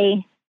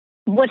I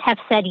would have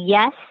said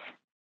yes,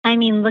 I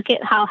mean, look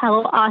at how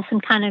Hello Awesome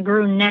kind of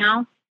grew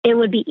now. It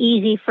would be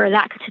easy for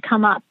that to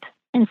come up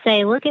and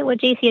say, look at what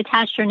JC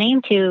attached her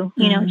name to,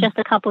 just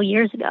a couple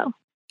years ago.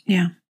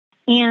 Yeah.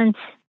 And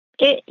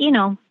it,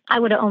 I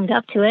would have owned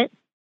up to it.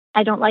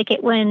 I don't like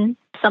it when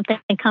something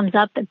comes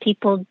up and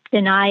people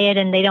deny it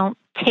and they don't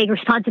take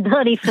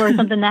responsibility for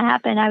something that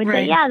happened. I would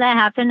say, yeah, that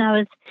happened.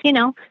 That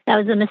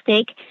was a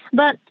mistake.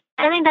 But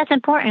I think that's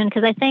important,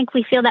 because I think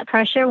we feel that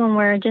pressure when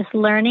we're just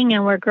learning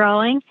and we're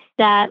growing,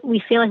 that we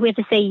feel like we have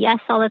to say yes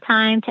all the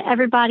time to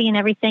everybody and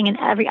everything and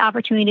every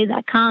opportunity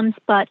that comes.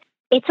 But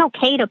it's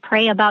okay to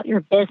pray about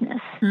your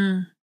business.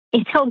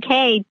 It's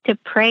okay to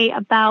pray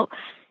about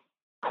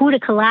who to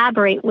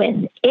collaborate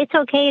with. It's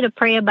okay to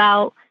pray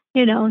about,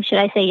 should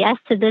I say yes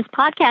to this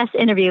podcast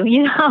interview?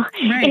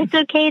 It's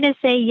okay to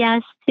say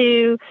yes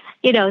to,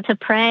 to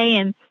pray,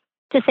 and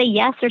to say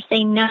yes or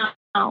say no.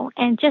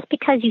 And just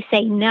because you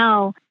say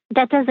no,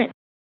 that doesn't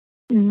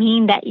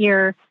mean that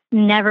you're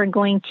never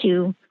going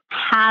to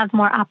have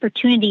more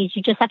opportunities.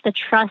 You just have to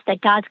trust that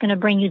God's going to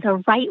bring you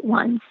the right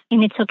ones.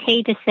 And it's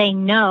okay to say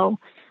no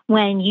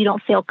when you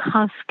don't feel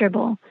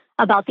comfortable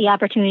about the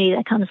opportunity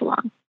that comes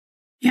along.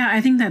 Yeah,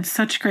 I think that's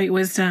such great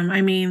wisdom.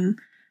 I mean,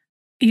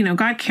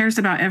 God cares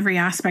about every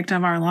aspect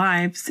of our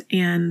lives,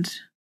 and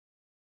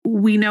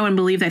we know and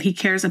believe that He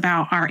cares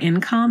about our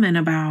income and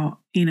about,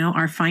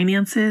 our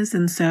finances.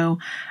 And so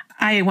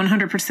I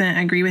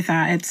 100% agree with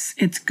that.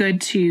 It's good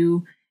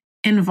to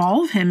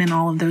involve Him in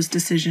all of those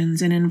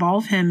decisions and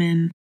involve Him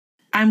in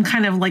I'm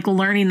kind of like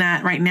learning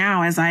that right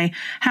now as I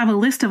have a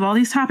list of all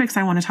these topics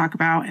I want to talk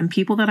about and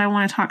people that I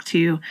want to talk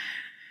to,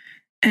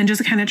 and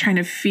just kind of trying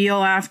to feel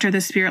after the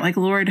Spirit, like,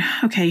 Lord,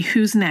 okay,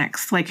 who's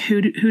next? Like,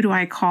 who do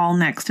I call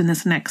next in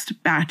this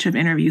next batch of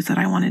interviews that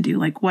I want to do?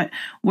 Like,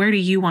 where do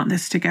you want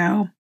this to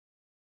go?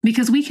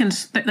 Because we can,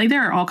 like,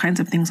 there are all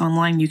kinds of things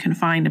online you can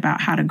find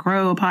about how to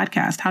grow a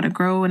podcast, how to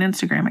grow an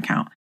Instagram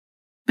account.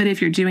 But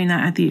if you're doing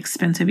that at the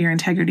expense of your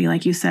integrity,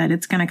 like you said,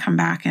 it's going to come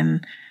back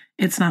and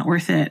it's not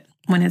worth it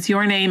when it's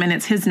your name and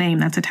it's his name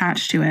that's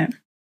attached to it.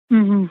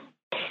 Mm-hmm.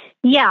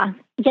 Yeah.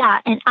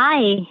 And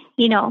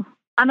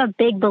I'm a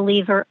big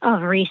believer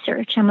of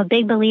research. I'm a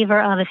big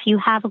believer of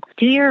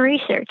do your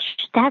research.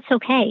 That's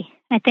okay.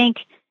 I think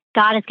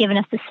God has given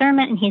us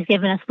discernment and he's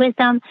given us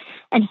wisdom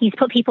and he's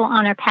put people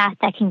on our path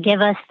that can give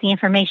us the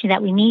information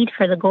that we need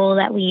for the goal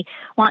that we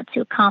want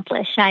to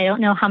accomplish. I don't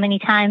know how many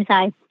times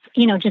I,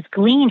 just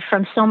gleaned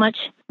from so much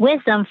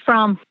wisdom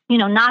from,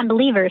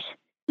 non-believers,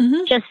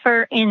 just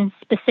for on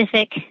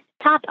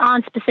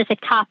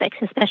specific topics,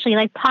 especially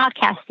like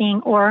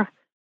podcasting or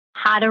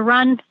how to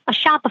run a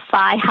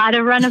Shopify, how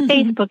to run a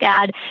Facebook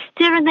ad,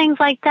 different things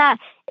like that.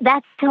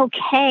 That's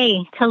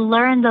okay to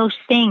learn those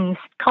things,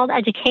 called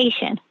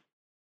education.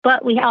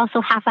 But we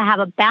also have to have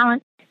a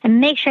balance and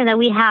make sure that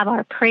we have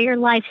our prayer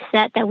life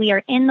set, that we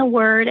are in the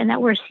Word and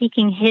that we're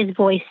seeking his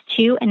voice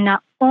too, and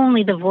not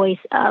only the voice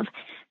of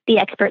the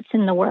experts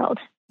in the world.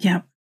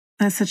 Yep.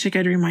 That's such a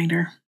good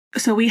reminder.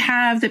 So we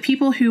have the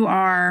people who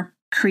are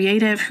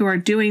creative, who are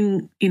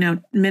doing,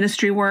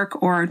 ministry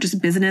work or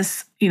just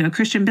business,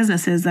 Christian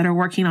businesses that are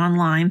working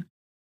online.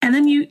 And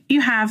then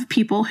you have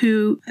people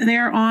who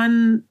they're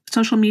on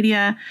social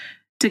media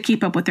to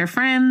keep up with their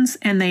friends,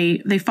 and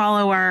they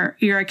follow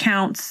your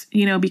accounts,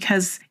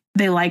 because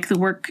they like the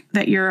work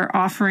that you're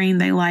offering.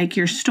 They like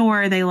your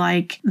store. They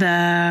like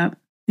the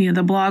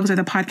blogs or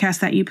the podcasts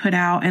that you put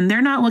out, and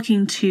they're not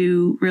looking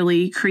to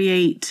really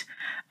create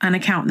an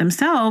account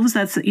themselves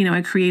that's,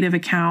 a creative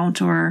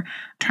account or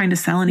trying to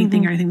sell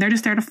anything or anything. They're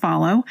just there to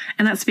follow.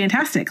 And that's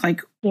fantastic.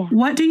 Like,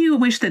 What do you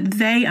wish that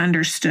they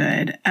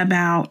understood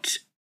about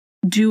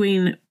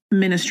doing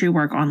ministry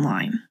work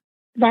online?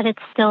 That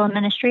it's still a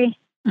ministry.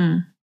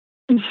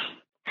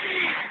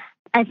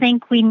 I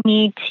think we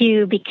need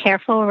to be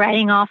careful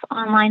writing off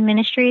online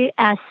ministry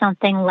as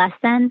something less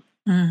than.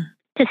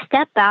 To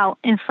step out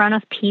in front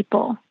of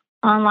people,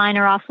 online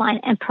or offline,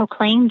 and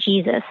proclaim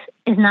Jesus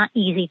is not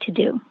easy to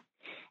do.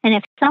 And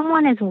if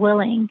someone is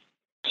willing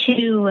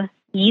to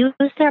use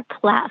their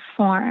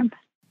platform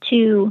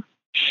to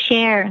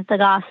share the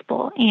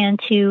gospel and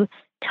to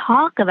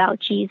talk about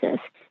Jesus,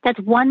 that's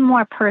one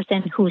more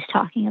person who's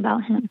talking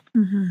about him.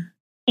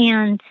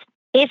 And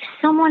if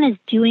someone is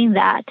doing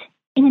that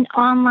in an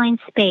online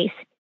space,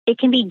 it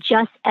can be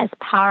just as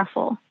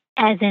powerful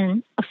as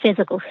in a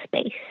physical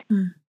space.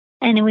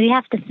 And we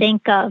have to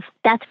think of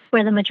that's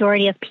where the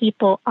majority of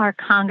people are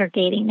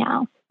congregating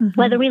now.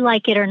 Whether we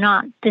like it or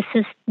not, this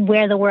is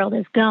where the world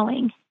is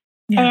going.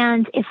 Yeah.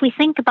 And if we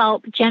think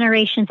about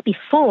generations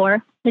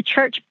before, the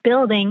church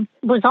building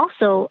was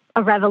also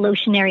a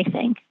revolutionary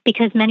thing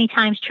because many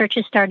times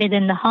churches started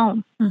in the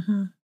home.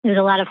 There's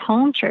a lot of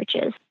home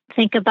churches.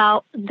 Think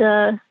about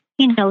the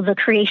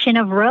creation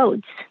of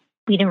roads.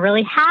 We didn't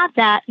really have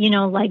that,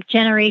 like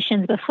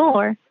generations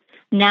before.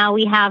 Now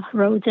we have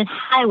roads and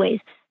highways.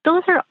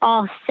 Those are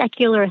all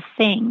secular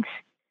things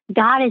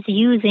God is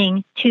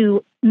using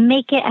to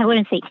make it, I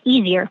wouldn't say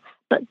easier,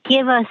 but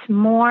give us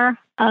more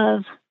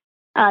of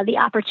the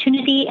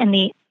opportunity and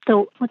the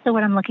what's the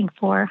word I'm looking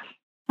for?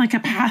 Like a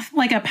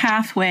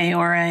pathway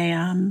or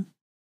a...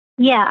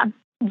 Yeah,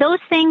 those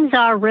things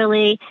are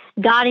really,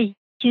 God is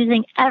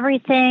using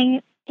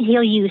everything.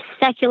 He'll use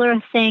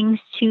secular things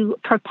to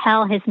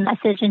propel his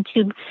message and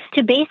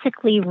to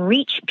basically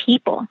reach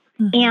people.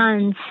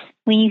 And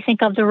when you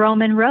think of the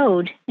Roman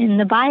road in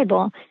the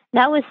Bible,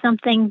 that was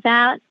something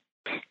that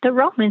the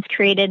Romans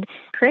created.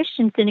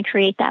 Christians didn't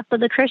create that, but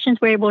the Christians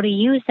were able to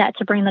use that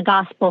to bring the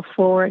gospel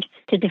forward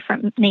to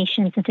different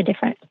nations and to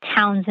different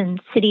towns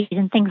and cities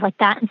and things like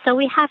that. And so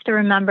we have to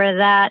remember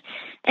that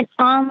an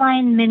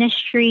online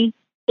ministry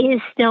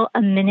is still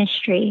a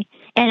ministry.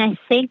 And I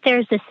think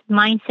there's this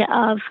mindset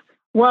of,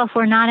 well, if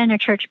we're not in a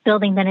church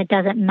building, then it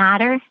doesn't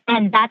matter.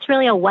 And that's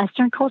really a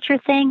Western culture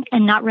thing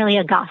and not really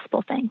a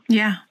gospel thing.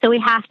 Yeah. So we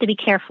have to be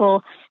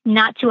careful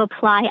not to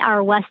apply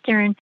our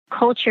Western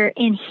culture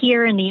in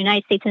here in the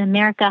United States and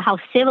America, how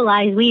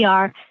civilized we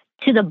are,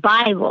 to the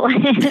Bible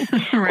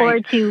or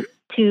to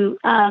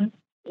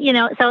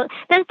so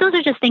those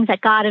are just things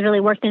that God has really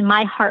worked in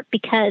my heart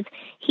because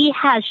he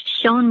has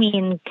shown me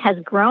and has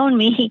grown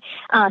me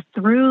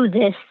through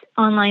this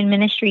online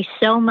ministry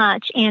so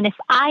much. And if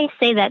I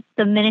say that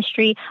the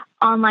ministry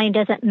online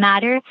doesn't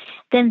matter,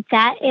 then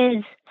that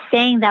is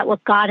saying that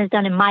what God has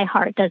done in my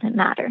heart doesn't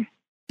matter.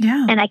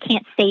 Yeah. And I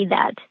can't say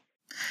that.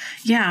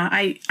 Yeah,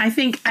 I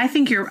think I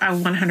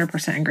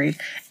 100% agree.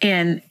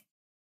 And,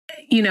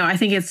 I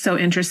think it's so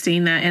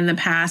interesting that in the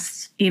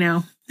past,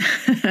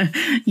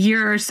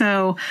 year or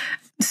so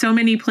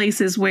many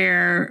places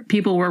where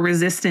people were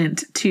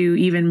resistant to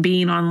even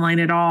being online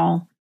at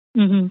all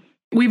Mm-hmm.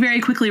 We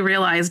very quickly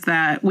realized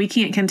that we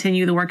can't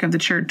continue the work of the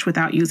church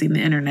without using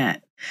the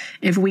internet.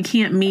 If we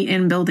can't meet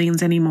in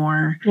buildings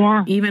anymore,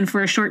 even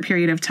for a short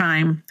period of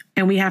time,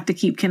 and we have to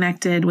keep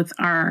connected with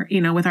our,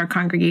 with our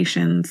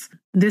congregations,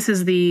 this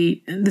is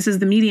the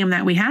medium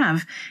that we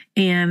have.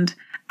 And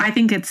I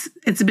think it's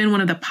been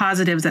one of the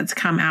positives that's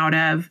come out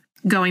of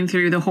going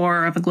through the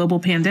horror of a global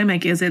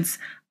pandemic is it's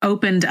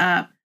opened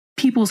up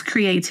people's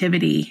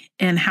creativity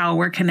and how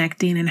we're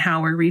connecting and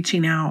how we're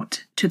reaching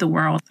out to the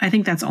world. I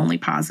think that's only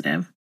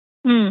positive.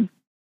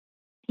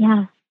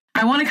 Yeah.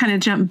 I want to kind of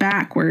jump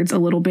backwards a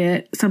little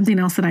bit, something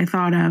else that I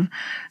thought of.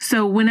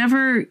 So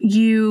whenever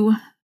you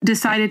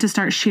decided to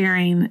start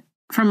sharing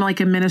from like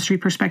a ministry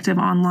perspective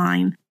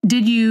online,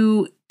 did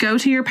you go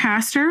to your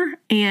pastor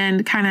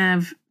and kind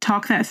of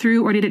talk that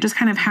through, or did it just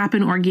kind of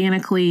happen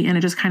organically and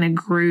it just kind of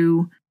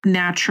grew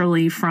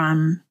naturally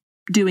from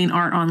doing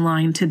art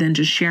online to then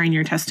just sharing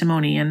your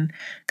testimony and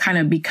kind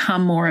of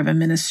become more of a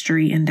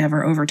ministry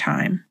endeavor over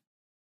time?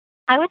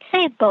 I would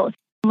say both.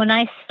 When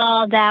I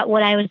saw that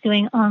what I was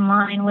doing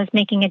online was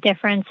making a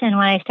difference, and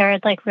when I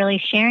started like really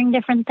sharing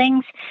different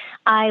things,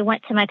 I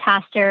went to my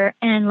pastor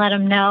and let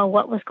him know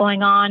what was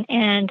going on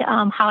and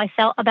how I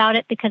felt about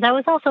it, because I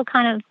was also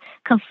kind of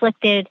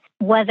conflicted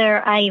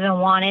whether I even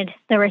wanted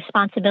the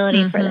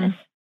responsibility for this.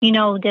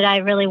 Did I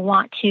really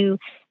want to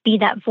be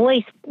that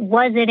voice?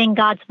 Was it in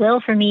God's will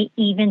for me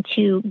even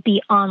to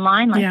be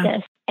online like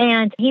this?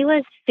 And he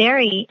was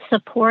very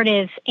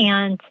supportive,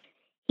 and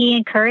he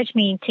encouraged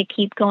me to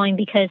keep going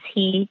because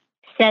he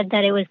said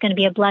that it was going to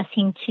be a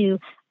blessing to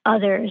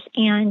others.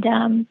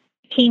 And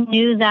he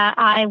knew that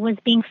I was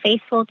being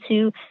faithful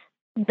to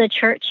the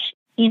church,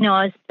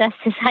 as best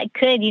as I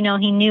could.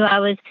 He knew I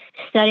was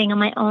studying on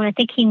my own. I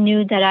think he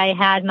knew that I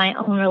had my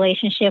own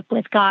relationship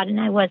with God, and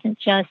I wasn't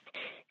just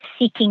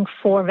seeking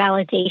for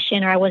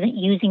validation, or I wasn't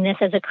using this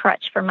as a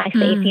crutch for my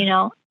faith,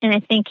 And I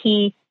think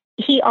he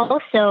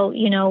also,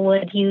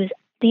 would use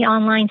the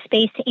online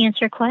space to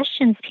answer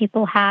questions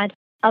people had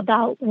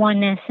about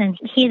oneness. And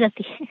he's a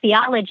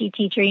theology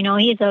teacher,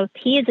 he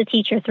is a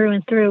teacher through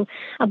and through,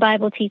 a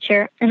Bible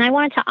teacher. And I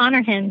wanted to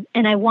honor him,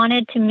 and I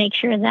wanted to make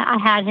sure that I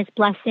had his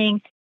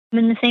blessing.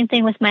 And the same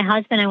thing with my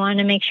husband. I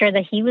wanted to make sure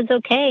that he was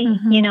okay.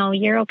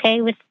 You're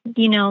okay with,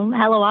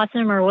 Hello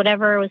Awesome or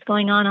whatever was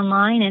going on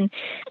online. And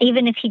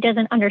even if he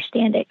doesn't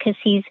understand it, because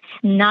he's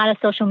not a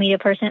social media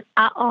person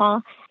at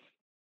all,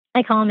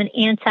 I call him an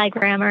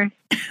anti-grammar.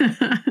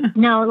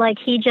 No, like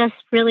he just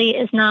really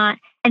is not.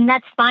 And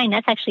that's fine.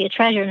 That's actually a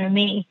treasure to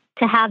me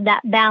to have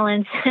that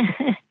balance.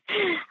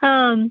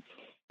 And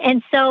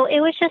so it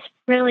was just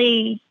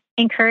really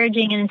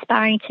encouraging and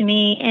inspiring to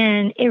me.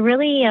 And it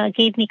really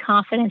gave me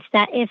confidence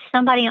that if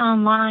somebody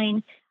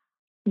online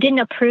didn't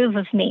approve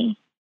of me,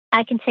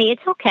 I can say,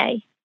 it's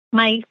okay.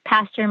 My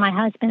pastor, my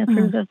husband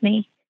approves of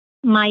me.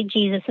 My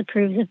Jesus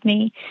approves of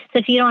me. So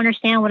if you don't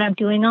understand what I'm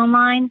doing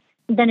online,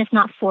 then it's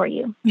not for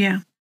you. Yeah.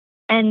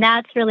 And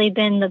that's really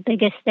been the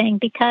biggest thing,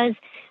 because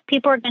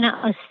people are going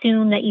to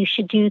assume that you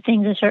should do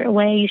things a certain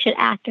way, you should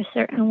act a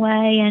certain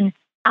way. And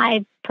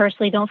I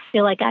personally don't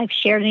feel like I've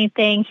shared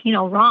anything,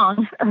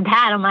 wrong or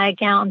bad on my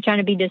account. I'm trying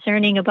to be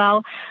discerning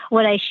about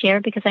what I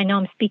share, because I know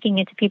I'm speaking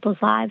into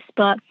people's lives.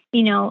 But,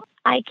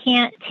 I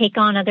can't take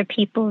on other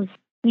people's,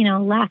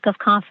 lack of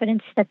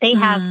confidence that they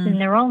have in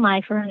their own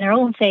life or in their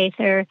own faith.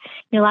 Or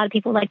a lot of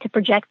people like to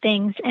project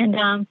things. And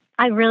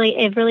it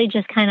really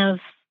just kind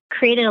of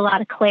created a lot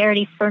of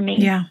clarity for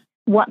me.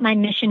 What my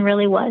mission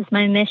really was.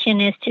 My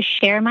mission is to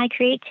share my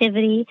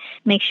creativity,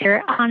 make sure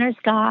it honors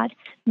God,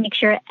 make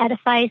sure it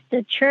edifies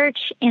the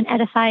church and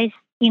edifies,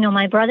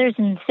 my brothers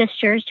and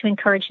sisters, to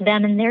encourage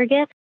them in their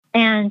gifts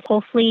and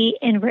hopefully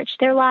enrich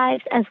their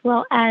lives, as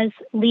well as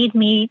lead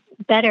me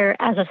better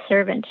as a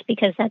servant,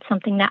 because that's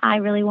something that I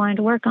really wanted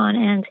to work on.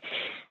 And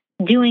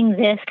doing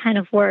this kind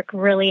of work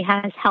really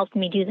has helped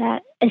me do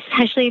that,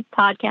 especially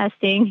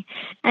podcasting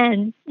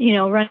and,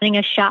 running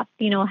a shop,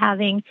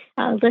 having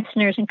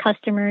listeners and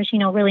customers,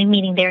 really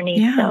meeting their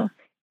needs. Yeah. So,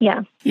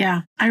 yeah.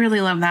 Yeah, I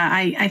really love that.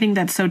 I think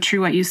that's so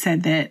true what you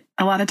said, that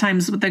a lot of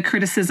times the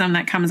criticism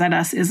that comes at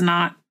us it's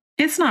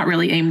not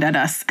really aimed at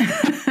us.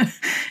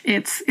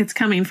 It's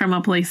coming from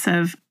a place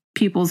of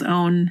people's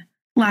own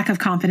lack of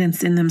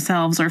confidence in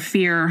themselves or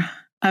fear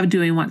of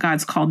doing what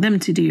God's called them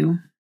to do.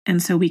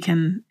 And so we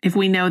can, if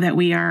we know that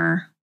we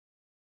are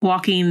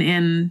walking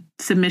in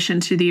submission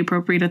to the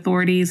appropriate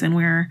authorities and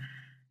we're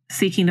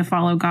seeking to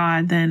follow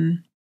God,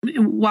 then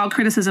while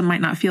criticism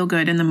might not feel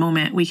good in the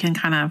moment, we can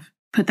kind of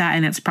put that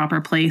in its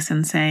proper place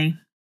and say,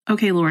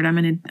 okay, Lord, I'm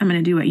going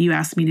to do what you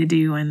asked me to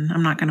do, and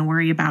I'm not going to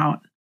worry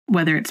about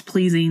whether it's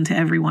pleasing to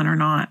everyone or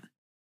not.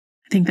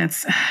 I think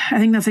that's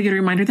a good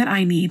reminder that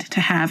I need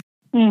to have.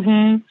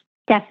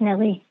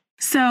 Definitely.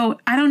 So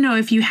I don't know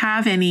if you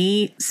have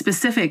any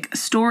specific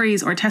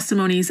stories or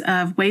testimonies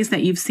of ways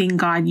that you've seen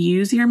God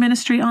use your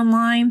ministry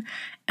online,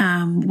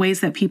 ways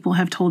that people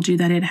have told you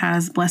that it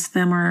has blessed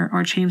them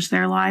or changed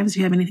their lives. Do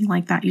you have anything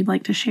like that you'd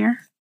like to share?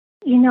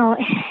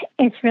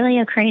 It's really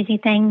a crazy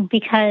thing,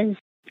 because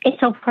it's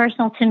so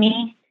personal to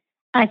me.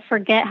 I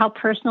forget how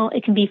personal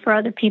it can be for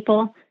other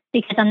people.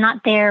 because I'm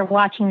not there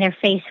watching their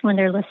face when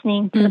they're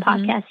listening to the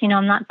podcast.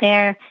 I'm not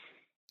there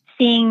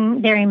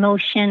seeing their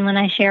emotion when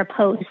I share a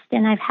post.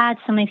 And I've had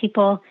so many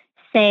people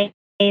say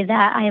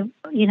that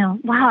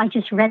wow, I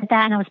just read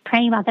that and I was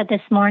praying about that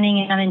this morning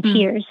and I'm in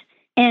tears.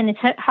 And it's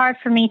hard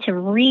for me to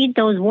read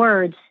those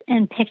words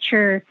and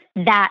picture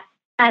that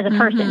as a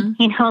person,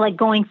 like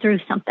going through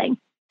something.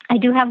 I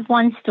do have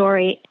one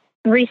story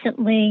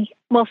recently.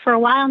 Well, for a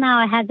while now,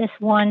 I had this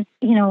one,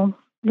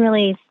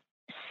 really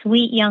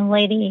sweet young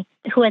lady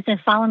who has been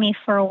following me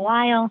for a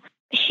while.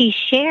 She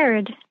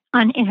shared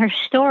in her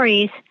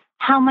stories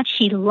how much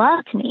she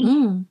loved me.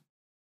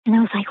 And I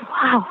was like,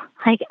 wow,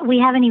 like we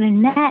haven't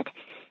even met.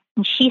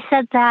 And she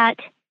said that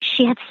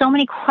she had so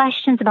many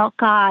questions about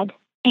God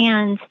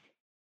and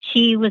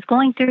she was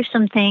going through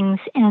some things,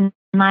 and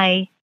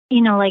my,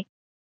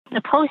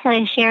 the post that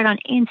I shared on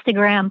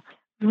Instagram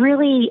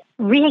really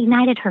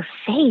reignited her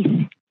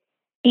faith,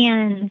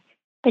 and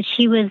that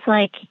she was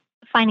like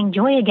finding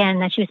joy again,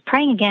 that she was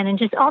praying again, and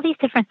just all these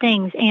different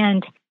things.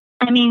 And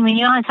I mean, when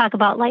you want to talk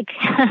about like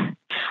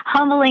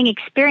humbling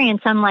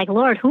experience, I'm like,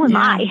 Lord, who am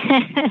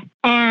I?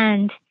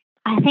 And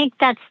I think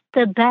that's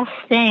the best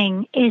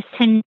thing, is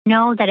to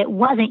know that it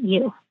wasn't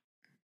you.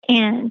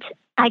 And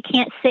I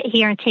can't sit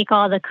here and take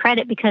all the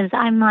credit, because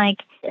I'm like,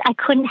 I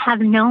couldn't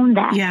have known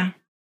that. Yeah.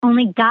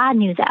 Only God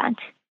knew that.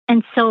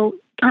 And so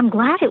I'm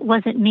glad it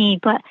wasn't me,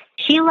 but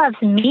she loves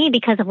me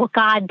because of what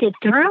God did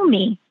through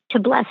me to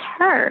bless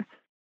her.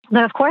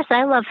 But of course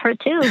I love her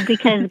too,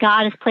 because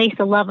God has placed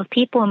the love of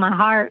people in my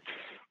heart.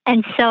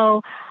 And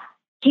so,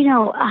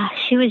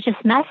 she was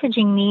just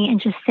messaging me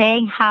and just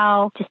saying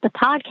how just the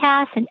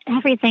podcast and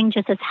everything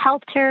just has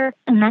helped her.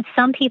 And that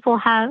some people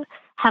have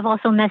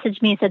also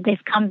messaged me and said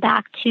they've come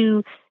back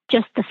to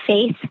just the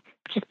faith,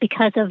 just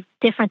because of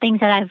different things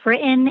that I've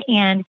written.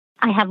 And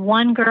I have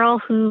one girl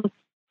who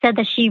said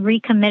that she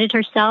recommitted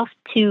herself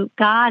to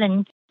God,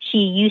 and she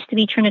used to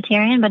be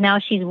Trinitarian, but now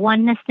she's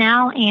oneness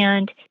now.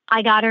 And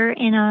I got her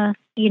in an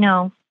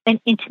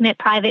intimate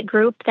private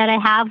group that I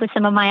have with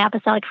some of my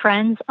apostolic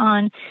friends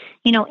on,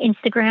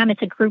 Instagram.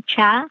 It's a group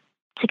chat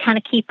to kind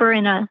of keep her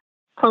in a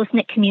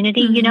close-knit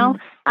community,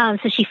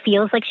 so she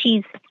feels like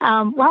she's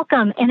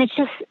welcome. And it's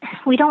just,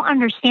 we don't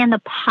understand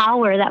the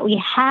power that we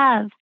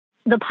have.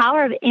 The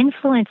power of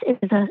influence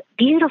is a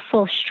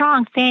beautiful,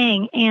 strong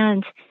thing.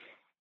 And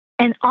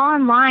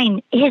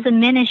online is a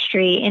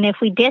ministry. And if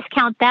we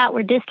discount that,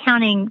 we're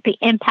discounting the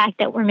impact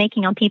that we're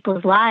making on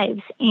people's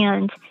lives.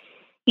 And,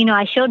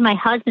 I showed my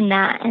husband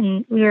that,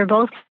 and we were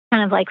both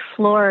kind of like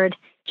floored,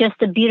 just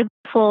the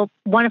beautiful,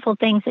 wonderful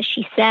things that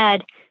she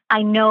said.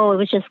 I know it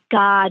was just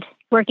God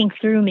working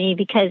through me,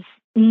 because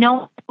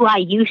knowing who I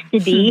used to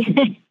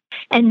be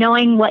and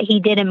knowing what he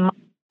did in my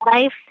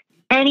life,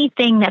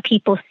 anything that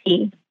people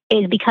see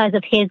is because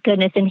of his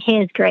goodness and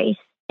his grace.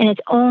 And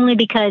it's only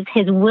because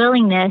his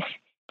willingness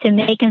to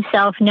make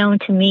himself known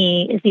to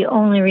me is the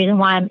only reason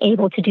why I'm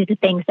able to do the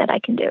things that I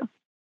can do.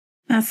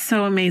 That's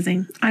so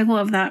amazing. I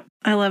love that.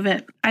 I love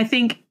it. I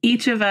think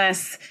each of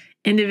us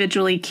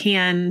individually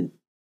can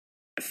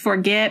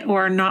forget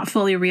or not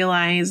fully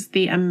realize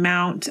the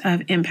amount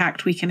of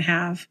impact we can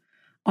have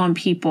on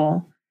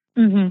people.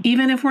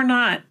 Even if we're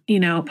not,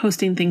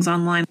 posting things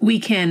online, we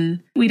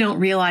don't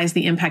realize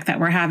the impact that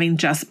we're having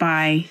just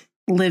by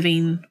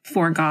living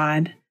for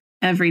God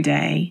every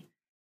day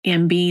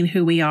and being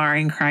who we are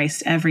in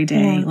Christ every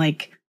day. Yeah.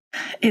 Like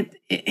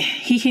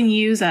he can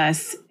use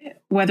us,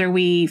 whether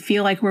we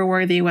feel like we're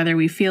worthy, whether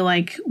we feel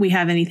like we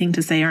have anything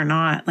to say or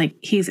not. Like,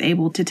 he's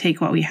able to take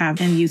what we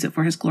have and use it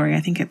for his glory. I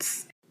think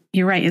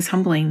you're right. It's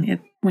humbling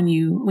when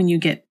you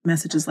get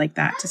messages like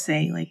that, to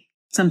say like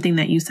something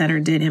that you said or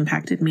did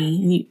impacted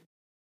me.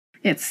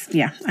 And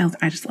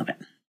I just love it.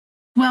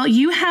 Well,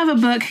 you have a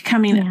book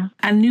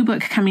a new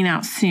book coming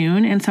out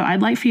soon. And so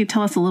I'd like for you to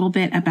tell us a little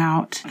bit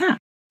about that.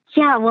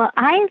 Yeah, well,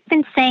 I've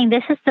been saying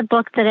this is the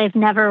book that I've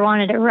never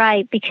wanted to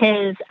write,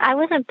 because I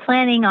wasn't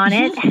planning on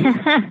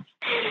it.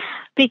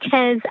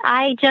 Because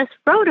I just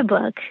wrote a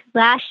book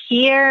last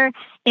year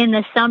in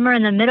the summer,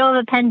 in the middle of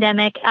a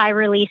pandemic. I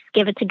released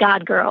Give It to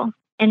God Girl.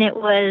 And it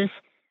was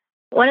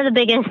one of the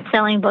biggest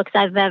selling books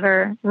I've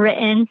ever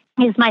written.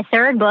 It's my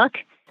third book.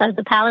 So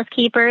The Palace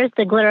Keepers,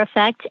 The Glitter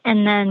Effect,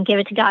 and then Give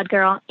It to God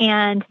Girl.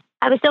 And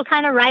I was still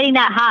kind of riding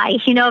that high,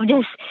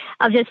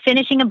 of just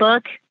finishing a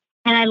book.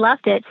 And I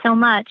loved it so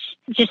much,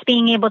 just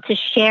being able to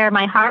share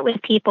my heart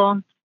with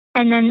people.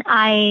 And then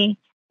I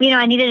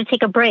needed to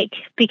take a break,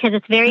 because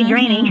it's very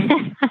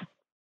draining.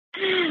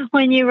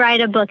 When you write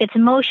a book, it's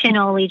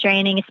emotionally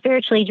draining, it's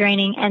spiritually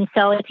draining. And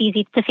so it's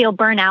easy to feel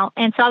burnout.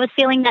 And so I was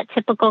feeling that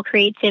typical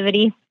creative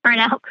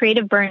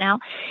burnout.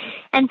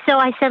 And so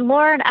I said,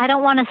 Lord, I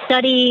don't want to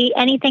study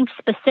anything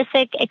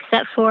specific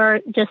except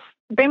for just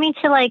bring me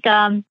to like,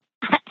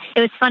 it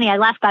was funny, I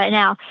laugh about it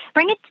now.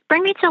 Bring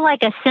me to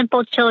like a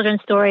simple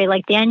children's story,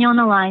 like Daniel and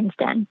the Lion's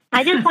Den.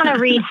 I just want to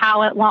read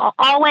how it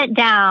all went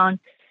down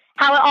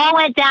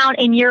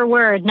in your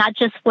word, not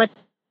just what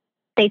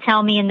they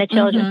tell me in the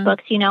children's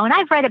books, and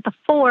I've read it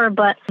before,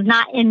 but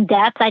not in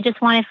depth. I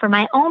just wanted for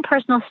my own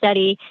personal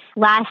study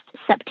last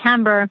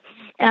September.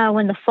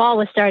 when the fall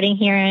was starting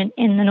here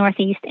in the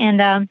Northeast.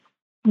 And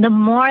the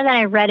more that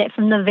I read it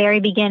from the very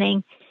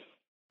beginning,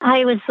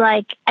 I was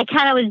like, I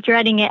kind of was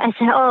dreading it. I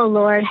said, oh,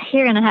 Lord,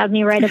 you're going to have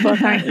me write a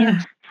book, aren't you?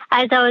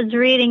 As I was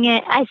reading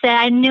it, I said,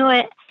 I knew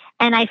it.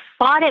 And I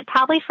fought it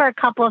probably for a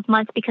couple of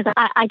months because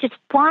I just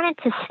wanted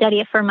to study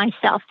it for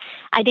myself.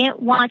 I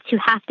didn't want to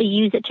have to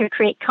use it to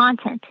create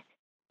content.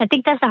 I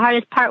think that's the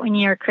hardest part when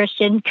you're a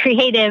Christian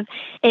creative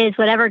is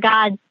whatever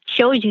God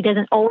shows you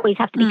doesn't always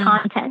have to be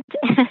content.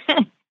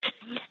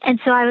 And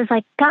so I was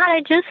like, God,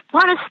 I just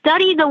want to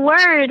study the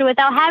word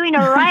without having to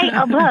write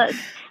a book.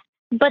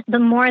 But the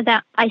more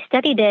that I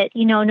studied it,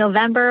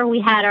 November, we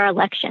had our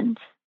elections.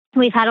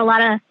 We've had a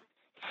lot of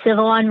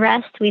civil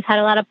unrest. We've had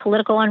a lot of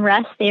political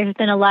unrest. There's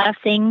been a lot of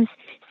things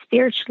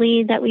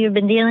spiritually that we've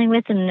been dealing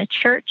with in the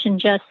church and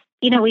just,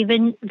 we've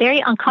been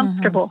very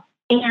uncomfortable.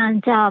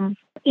 And,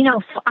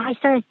 so I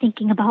started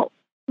thinking about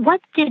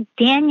what did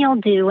Daniel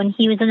do when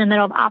he was in the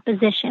middle of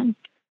opposition?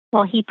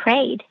 Well, he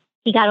prayed.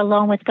 He got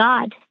alone with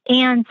God.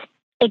 And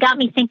it got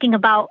me thinking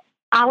about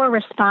our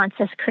response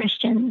as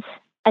Christians,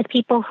 as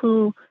people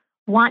who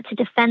want to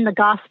defend the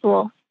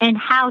gospel, and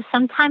how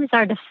sometimes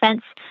our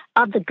defense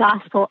of the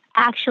gospel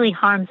actually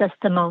harms us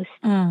the most.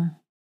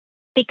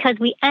 Because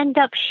we end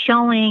up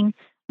showing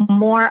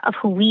more of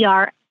who we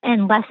are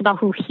and less about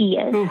who he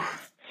is.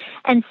 Oof.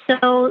 And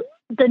so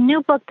the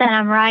new book that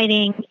I'm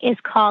writing is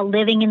called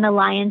Living in the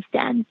Lion's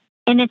Den.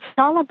 And it's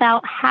all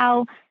about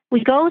how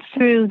we go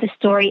through the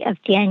story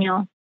of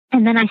Daniel.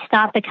 And then I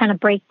stop and kind of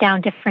break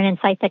down different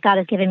insights that God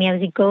has given me as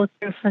we go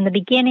through from the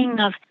beginning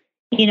of,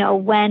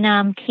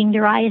 when King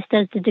Darius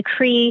does the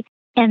decree,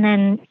 and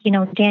then,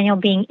 Daniel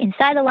being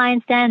inside the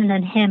lion's den, and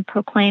then him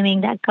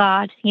proclaiming that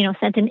God,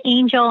 sent an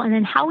angel. And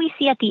then how we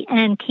see at the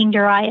end, King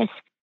Darius,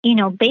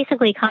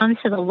 basically comes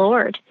to the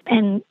Lord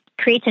and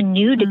creates a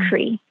new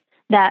decree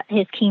that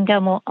his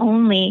kingdom will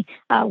only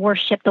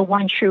worship the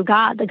one true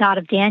God, the God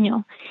of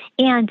Daniel.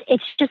 And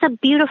it's just a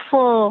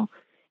beautiful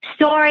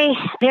story,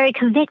 very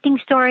convicting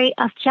story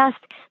of just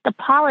the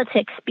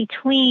politics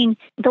between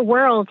the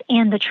world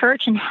and the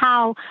church, and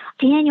how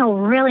Daniel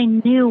really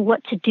knew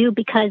what to do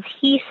because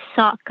he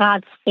sought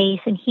God's face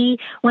and he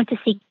went to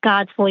seek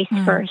God's voice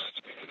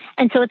first.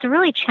 And so it's a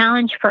really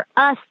challenge for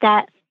us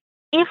that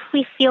if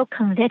we feel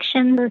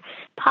conviction or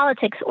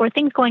politics or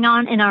things going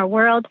on in our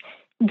world,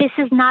 this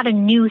is not a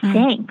new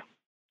thing.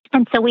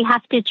 And so we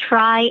have to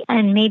try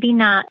and maybe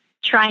not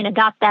try and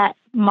adopt that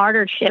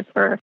martyrship,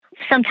 or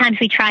sometimes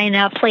we try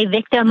and play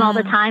victim all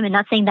the time, and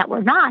not saying that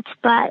we're not,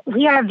 but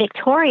we are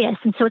victorious.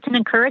 And so it's an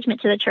encouragement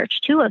to the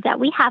church too, of that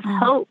we have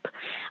hope.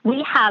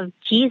 We have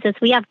Jesus.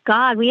 We have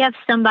God. We have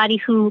somebody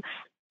who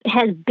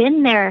has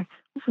been there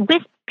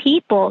with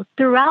people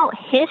throughout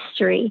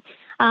history,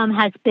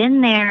 has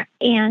been there,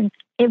 and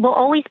it will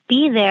always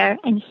be there.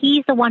 And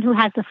he's the one who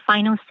has the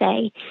final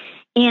say.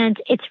 And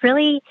it's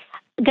really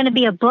going to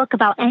be a book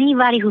about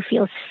anybody who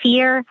feels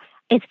fear.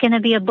 It's going to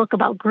be a book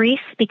about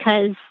grief,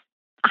 because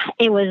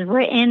it was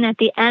written at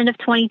the end of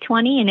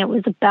 2020, and it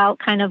was about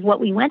kind of what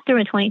we went through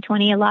in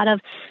 2020, a lot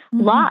of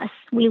loss.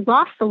 We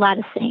lost a lot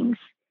of things.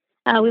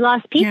 We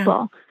lost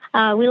people.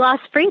 We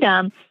lost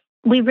freedom.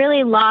 We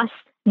really lost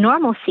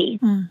normalcy.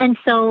 And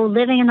so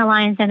Living in the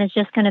Lion's Den is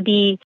just going to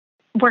be,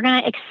 we're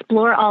going to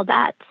explore all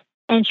that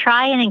and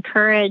try and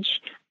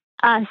encourage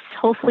us.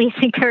 Hopefully it's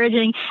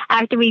encouraging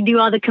after we do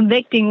all the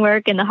convicting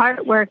work and the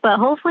heart work, but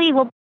hopefully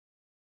we'll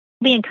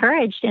be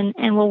encouraged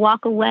and we'll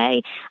walk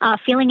away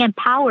feeling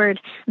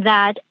empowered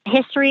that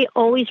history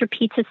always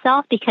repeats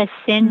itself, because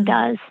sin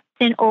does.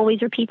 Sin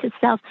always repeats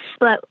itself.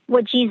 But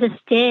what Jesus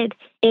did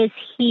is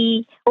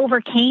he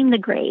overcame the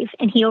grave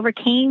and he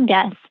overcame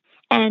death.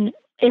 And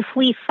if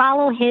we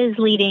follow his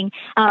leading,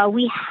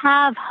 we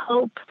have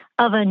hope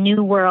of a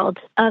new world,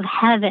 of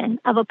heaven,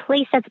 of a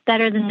place that's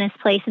better than this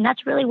place. And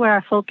that's really where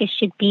our focus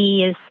should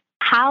be, is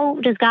how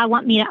does God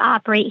want me to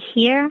operate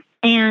here?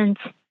 And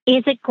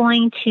is it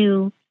going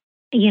to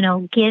is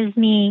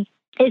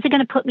it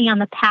going to put me on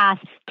the path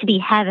to be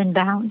heaven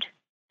bound?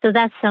 So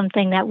that's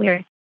something that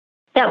we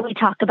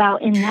talk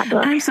about in that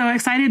book. I'm so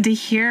excited to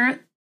hear.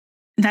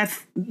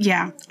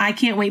 I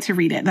can't wait to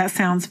read it. That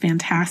sounds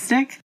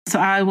fantastic. So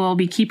I will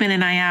be keeping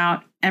an eye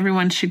out.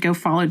 Everyone should go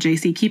follow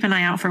JC. Keep an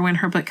eye out for when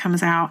her book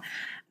comes out.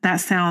 That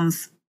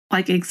sounds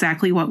like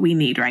exactly what we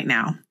need right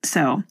now.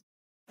 So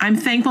I'm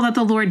thankful that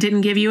the Lord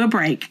didn't give you a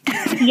break.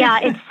 Yeah,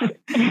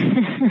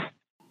 it's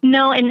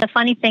no. And the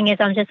funny thing is,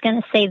 I'm just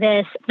going to say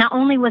this. Not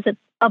only was it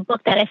a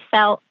book that I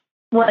felt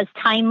was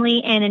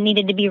timely and it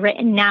needed to be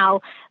written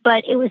now,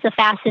 but it was the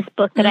fastest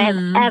book that I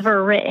have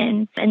ever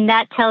written. And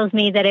that tells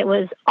me that it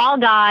was all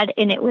God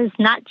and it was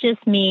not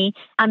just me.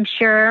 I'm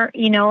sure,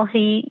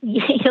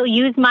 he'll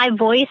use my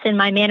voice and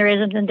my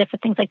mannerisms and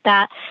different things like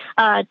that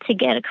to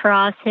get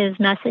across his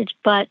message.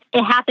 But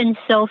it happened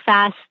so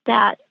fast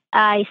that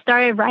I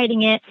started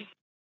writing it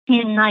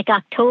in like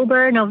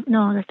October.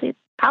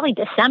 Probably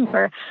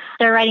December.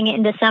 They're writing it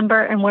in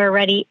December, and we're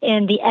already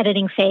in the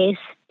editing phase.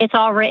 it's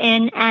all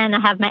written, and I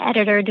have my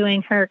editor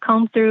doing her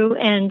comb through,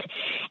 and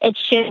it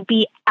should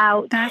be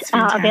out,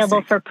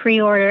 available for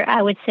pre-order,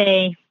 I would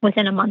say,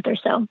 within a month or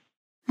so.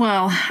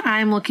 Well,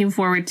 I'm looking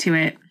forward to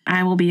it.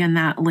 I will be in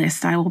that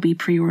list. I will be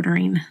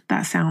pre-ordering.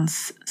 That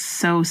sounds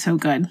so, so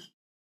good.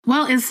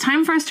 Well, it's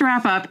time for us to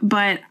wrap up,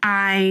 but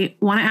I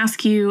want to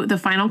ask you the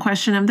final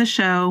question of the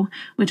show,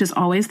 which is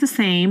always the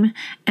same,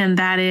 and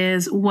that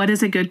is, what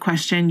is a good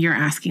question you're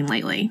asking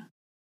lately?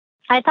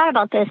 I thought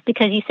about this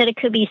because you said it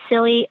could be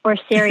silly or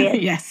serious.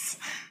 Yes.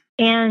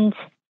 And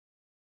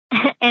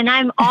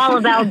I'm all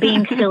about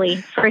being silly,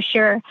 for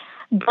sure.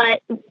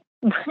 But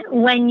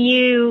when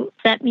you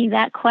sent me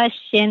that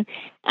question,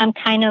 I'm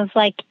kind of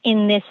like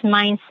in this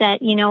mindset,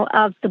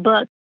 of the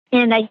book.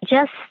 And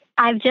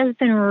I've just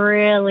been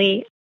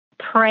really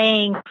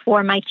praying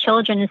for my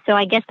children. And so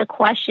I guess the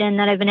question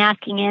that I've been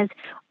asking is,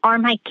 are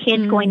my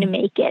kids going to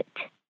make it?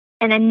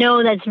 And I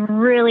know that's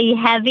really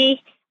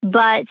heavy,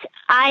 but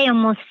I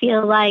almost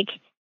feel like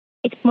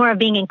it's more of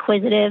being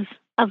inquisitive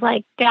of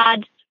like,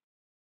 God,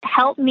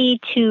 help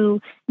me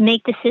to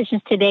make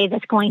decisions today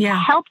that's going to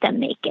help them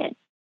make it.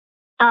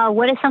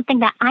 What is something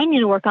that I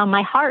need to work on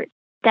my heart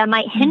that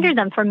might hinder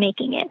them from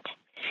making it?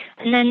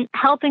 And then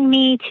helping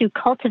me to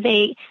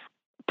cultivate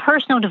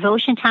personal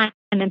devotion time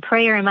and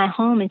prayer in my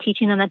home and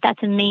teaching them that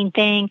that's the main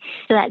thing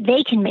so that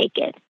they can make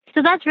it.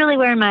 So that's really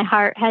where my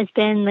heart has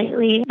been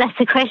lately. That's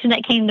the question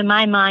that came to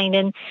my mind.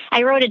 And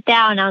I wrote it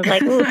down. I was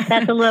like, ooh,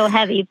 that's a little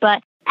heavy.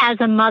 But as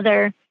a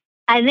mother,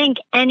 I think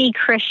any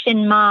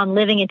Christian mom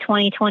living in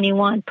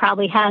 2021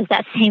 probably has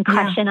that same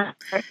question.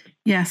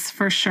 Yes,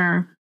 for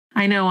sure.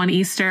 I know on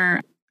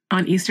Easter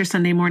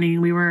Sunday morning,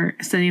 we were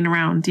sitting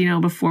around,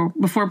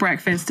 before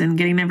breakfast and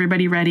getting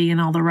everybody ready and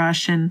all the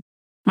rush. And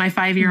my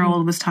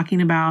 5-year-old was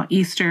talking about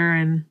Easter.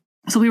 And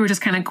so we were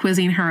just kind of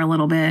quizzing her a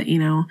little bit,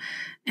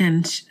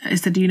 and I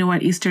said, do you know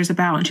what Easter's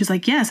about? And she's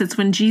like, yes, it's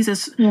when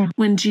Jesus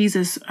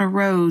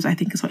arose, I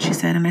think is what she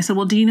said. And I said,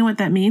 well, do you know what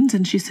that means?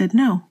 And she said,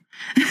 no.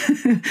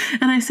 And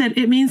I said,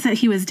 it means that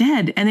he was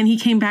dead and then he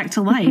came back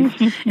to life.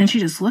 And she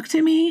just looked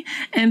at me.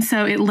 And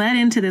so it led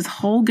into this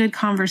whole good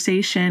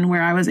conversation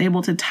where I was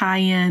able to tie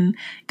in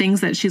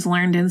things that she's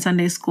learned in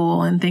Sunday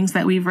school and things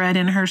that we've read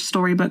in her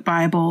storybook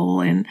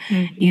Bible and,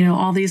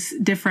 all these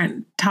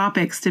different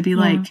topics to be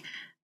like,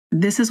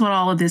 this is what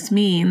all of this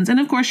means. And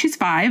of course, she's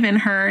 5 and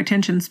her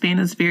attention span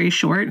is very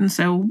short. And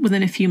so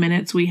within a few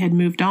minutes, we had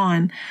moved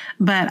on.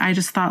 But I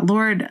just thought,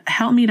 Lord,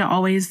 help me to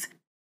always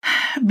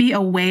be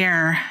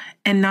aware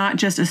and not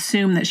just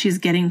assume that she's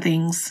getting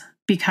things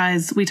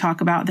because we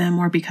talk about them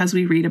or because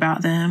we read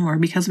about them or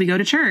because we go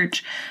to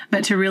church,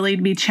 but to really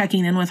be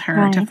checking in with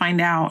her to find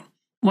out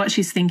what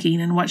she's thinking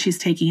and what she's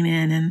taking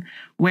in and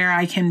where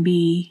I can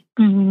be,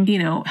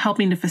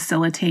 helping to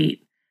facilitate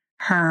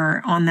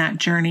her on that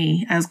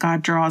journey as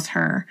God draws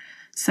her.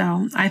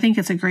 So I think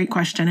it's a great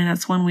question. And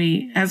it's one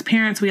we, as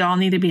parents, we all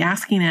need to be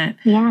asking it.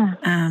 Yeah.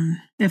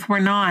 If we're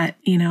not,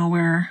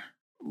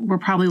 we're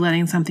probably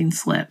letting something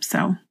slip.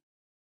 So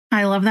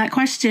I love that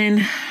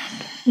question.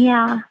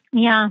 Yeah.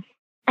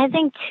 I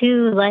think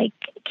too, like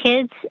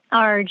kids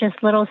are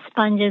just little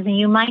sponges and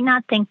you might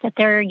not think that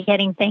they're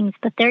getting things,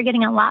 but they're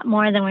getting a lot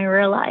more than we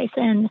realize.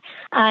 And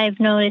I've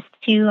noticed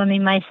too,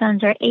 my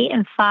sons are 8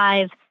 and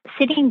 5,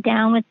 sitting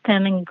down with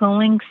them and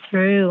going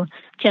through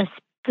just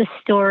the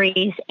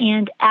stories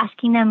and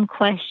asking them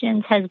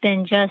questions has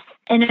been just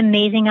an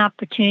amazing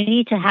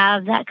opportunity to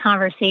have that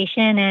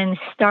conversation and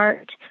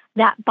start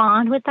that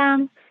bond with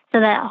them so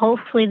that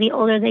hopefully the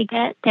older they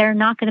get, they're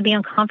not going to be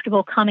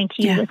uncomfortable coming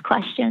to you with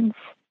questions.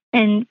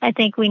 And I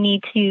think we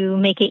need to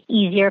make it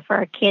easier for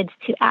our kids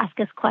to ask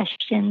us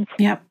questions.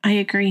 Yep, I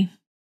agree.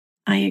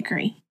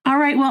 All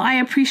right. Well, I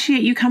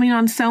appreciate you coming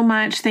on so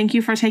much. Thank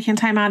you for taking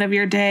time out of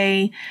your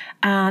day.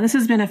 This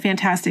has been a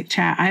fantastic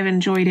chat. I've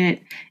enjoyed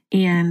it.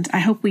 And I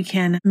hope we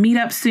can meet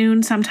up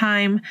soon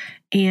sometime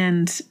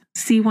and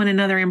see one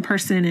another in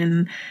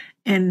person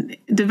and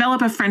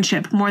develop a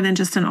friendship more than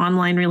just an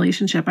online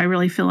relationship. I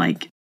really feel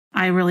like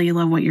I really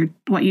love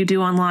what you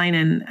do online.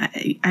 And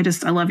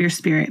I love your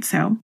spirit.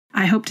 So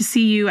I hope to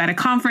see you at a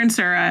conference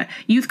or a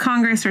youth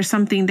congress or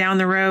something down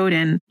the road.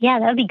 And yeah,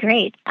 that would be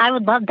great. I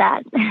would love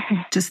that.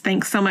 Just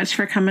thanks so much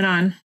for coming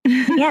on.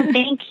 Yeah,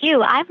 thank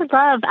you. I would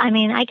love,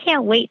 I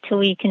can't wait till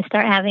we can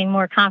start having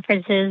more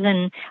conferences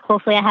and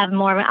hopefully I have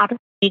more of an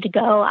opportunity to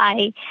go.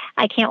 I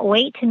can't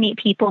wait to meet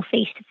people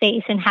face to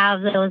face and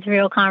have those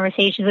real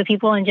conversations with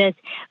people and just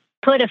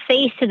put a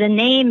face to the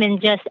name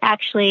and just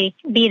actually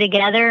be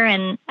together.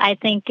 And I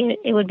think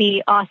it would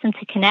be awesome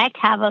to connect,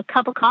 have a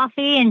cup of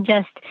coffee and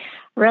just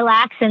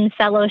relax and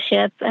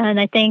fellowship. And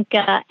I think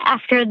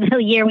after the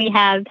year we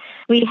had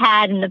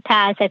in the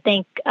past, I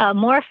think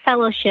more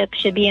fellowship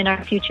should be in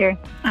our future.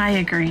 I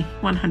agree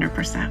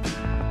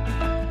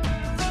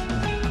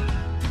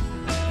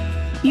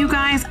 100%. You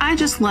guys, I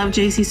just love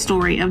JC's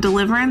story of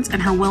deliverance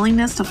and her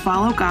willingness to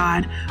follow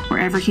God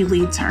wherever he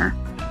leads her.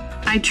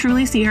 I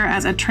truly see her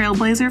as a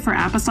trailblazer for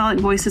Apostolic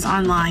Voices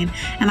Online,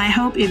 and I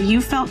hope if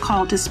you felt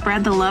called to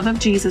spread the love of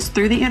Jesus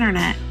through the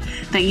internet,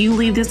 that you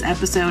leave this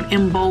episode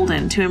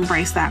emboldened to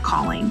embrace that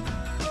calling.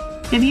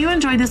 If you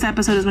enjoyed this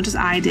episode as much as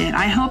I did,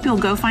 I hope you'll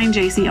go find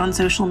JC on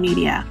social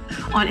media.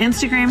 On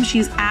Instagram,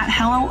 she's at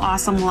Hello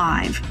Awesome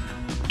Live.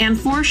 And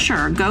for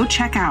sure, go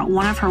check out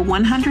one of her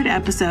 100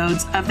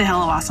 episodes of the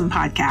Hello Awesome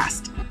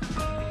podcast.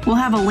 We'll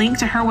have a link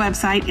to her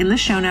website in the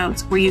show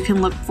notes where you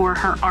can look for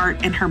her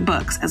art and her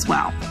books as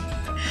well.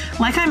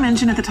 Like I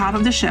mentioned at the top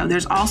of the show,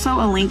 there's also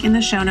a link in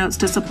the show notes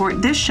to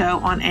support this show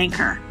on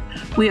Anchor.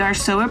 We are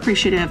so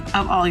appreciative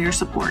of all your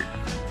support.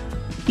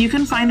 You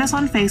can find us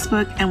on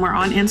Facebook, and we're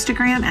on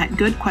Instagram at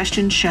Good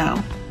Question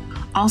Show.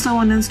 Also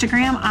on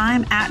Instagram,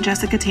 I'm at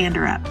Jessica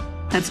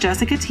Tanderup. That's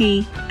Jessica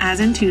T, as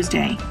in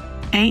Tuesday,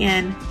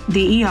 ANDERUP.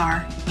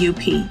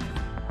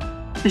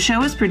 The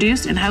show is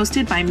produced and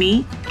hosted by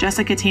me,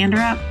 Jessica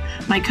Tanderup.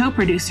 My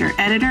co-producer,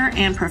 editor,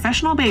 and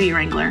professional baby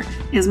wrangler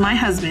is my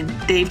husband,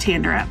 Dave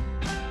Tanderup.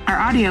 Our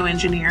audio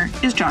engineer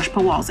is Josh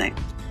Pawalczyk.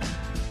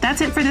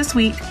 That's it for this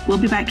week. We'll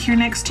be back here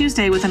next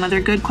Tuesday with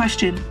another good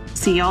question.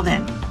 See y'all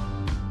then.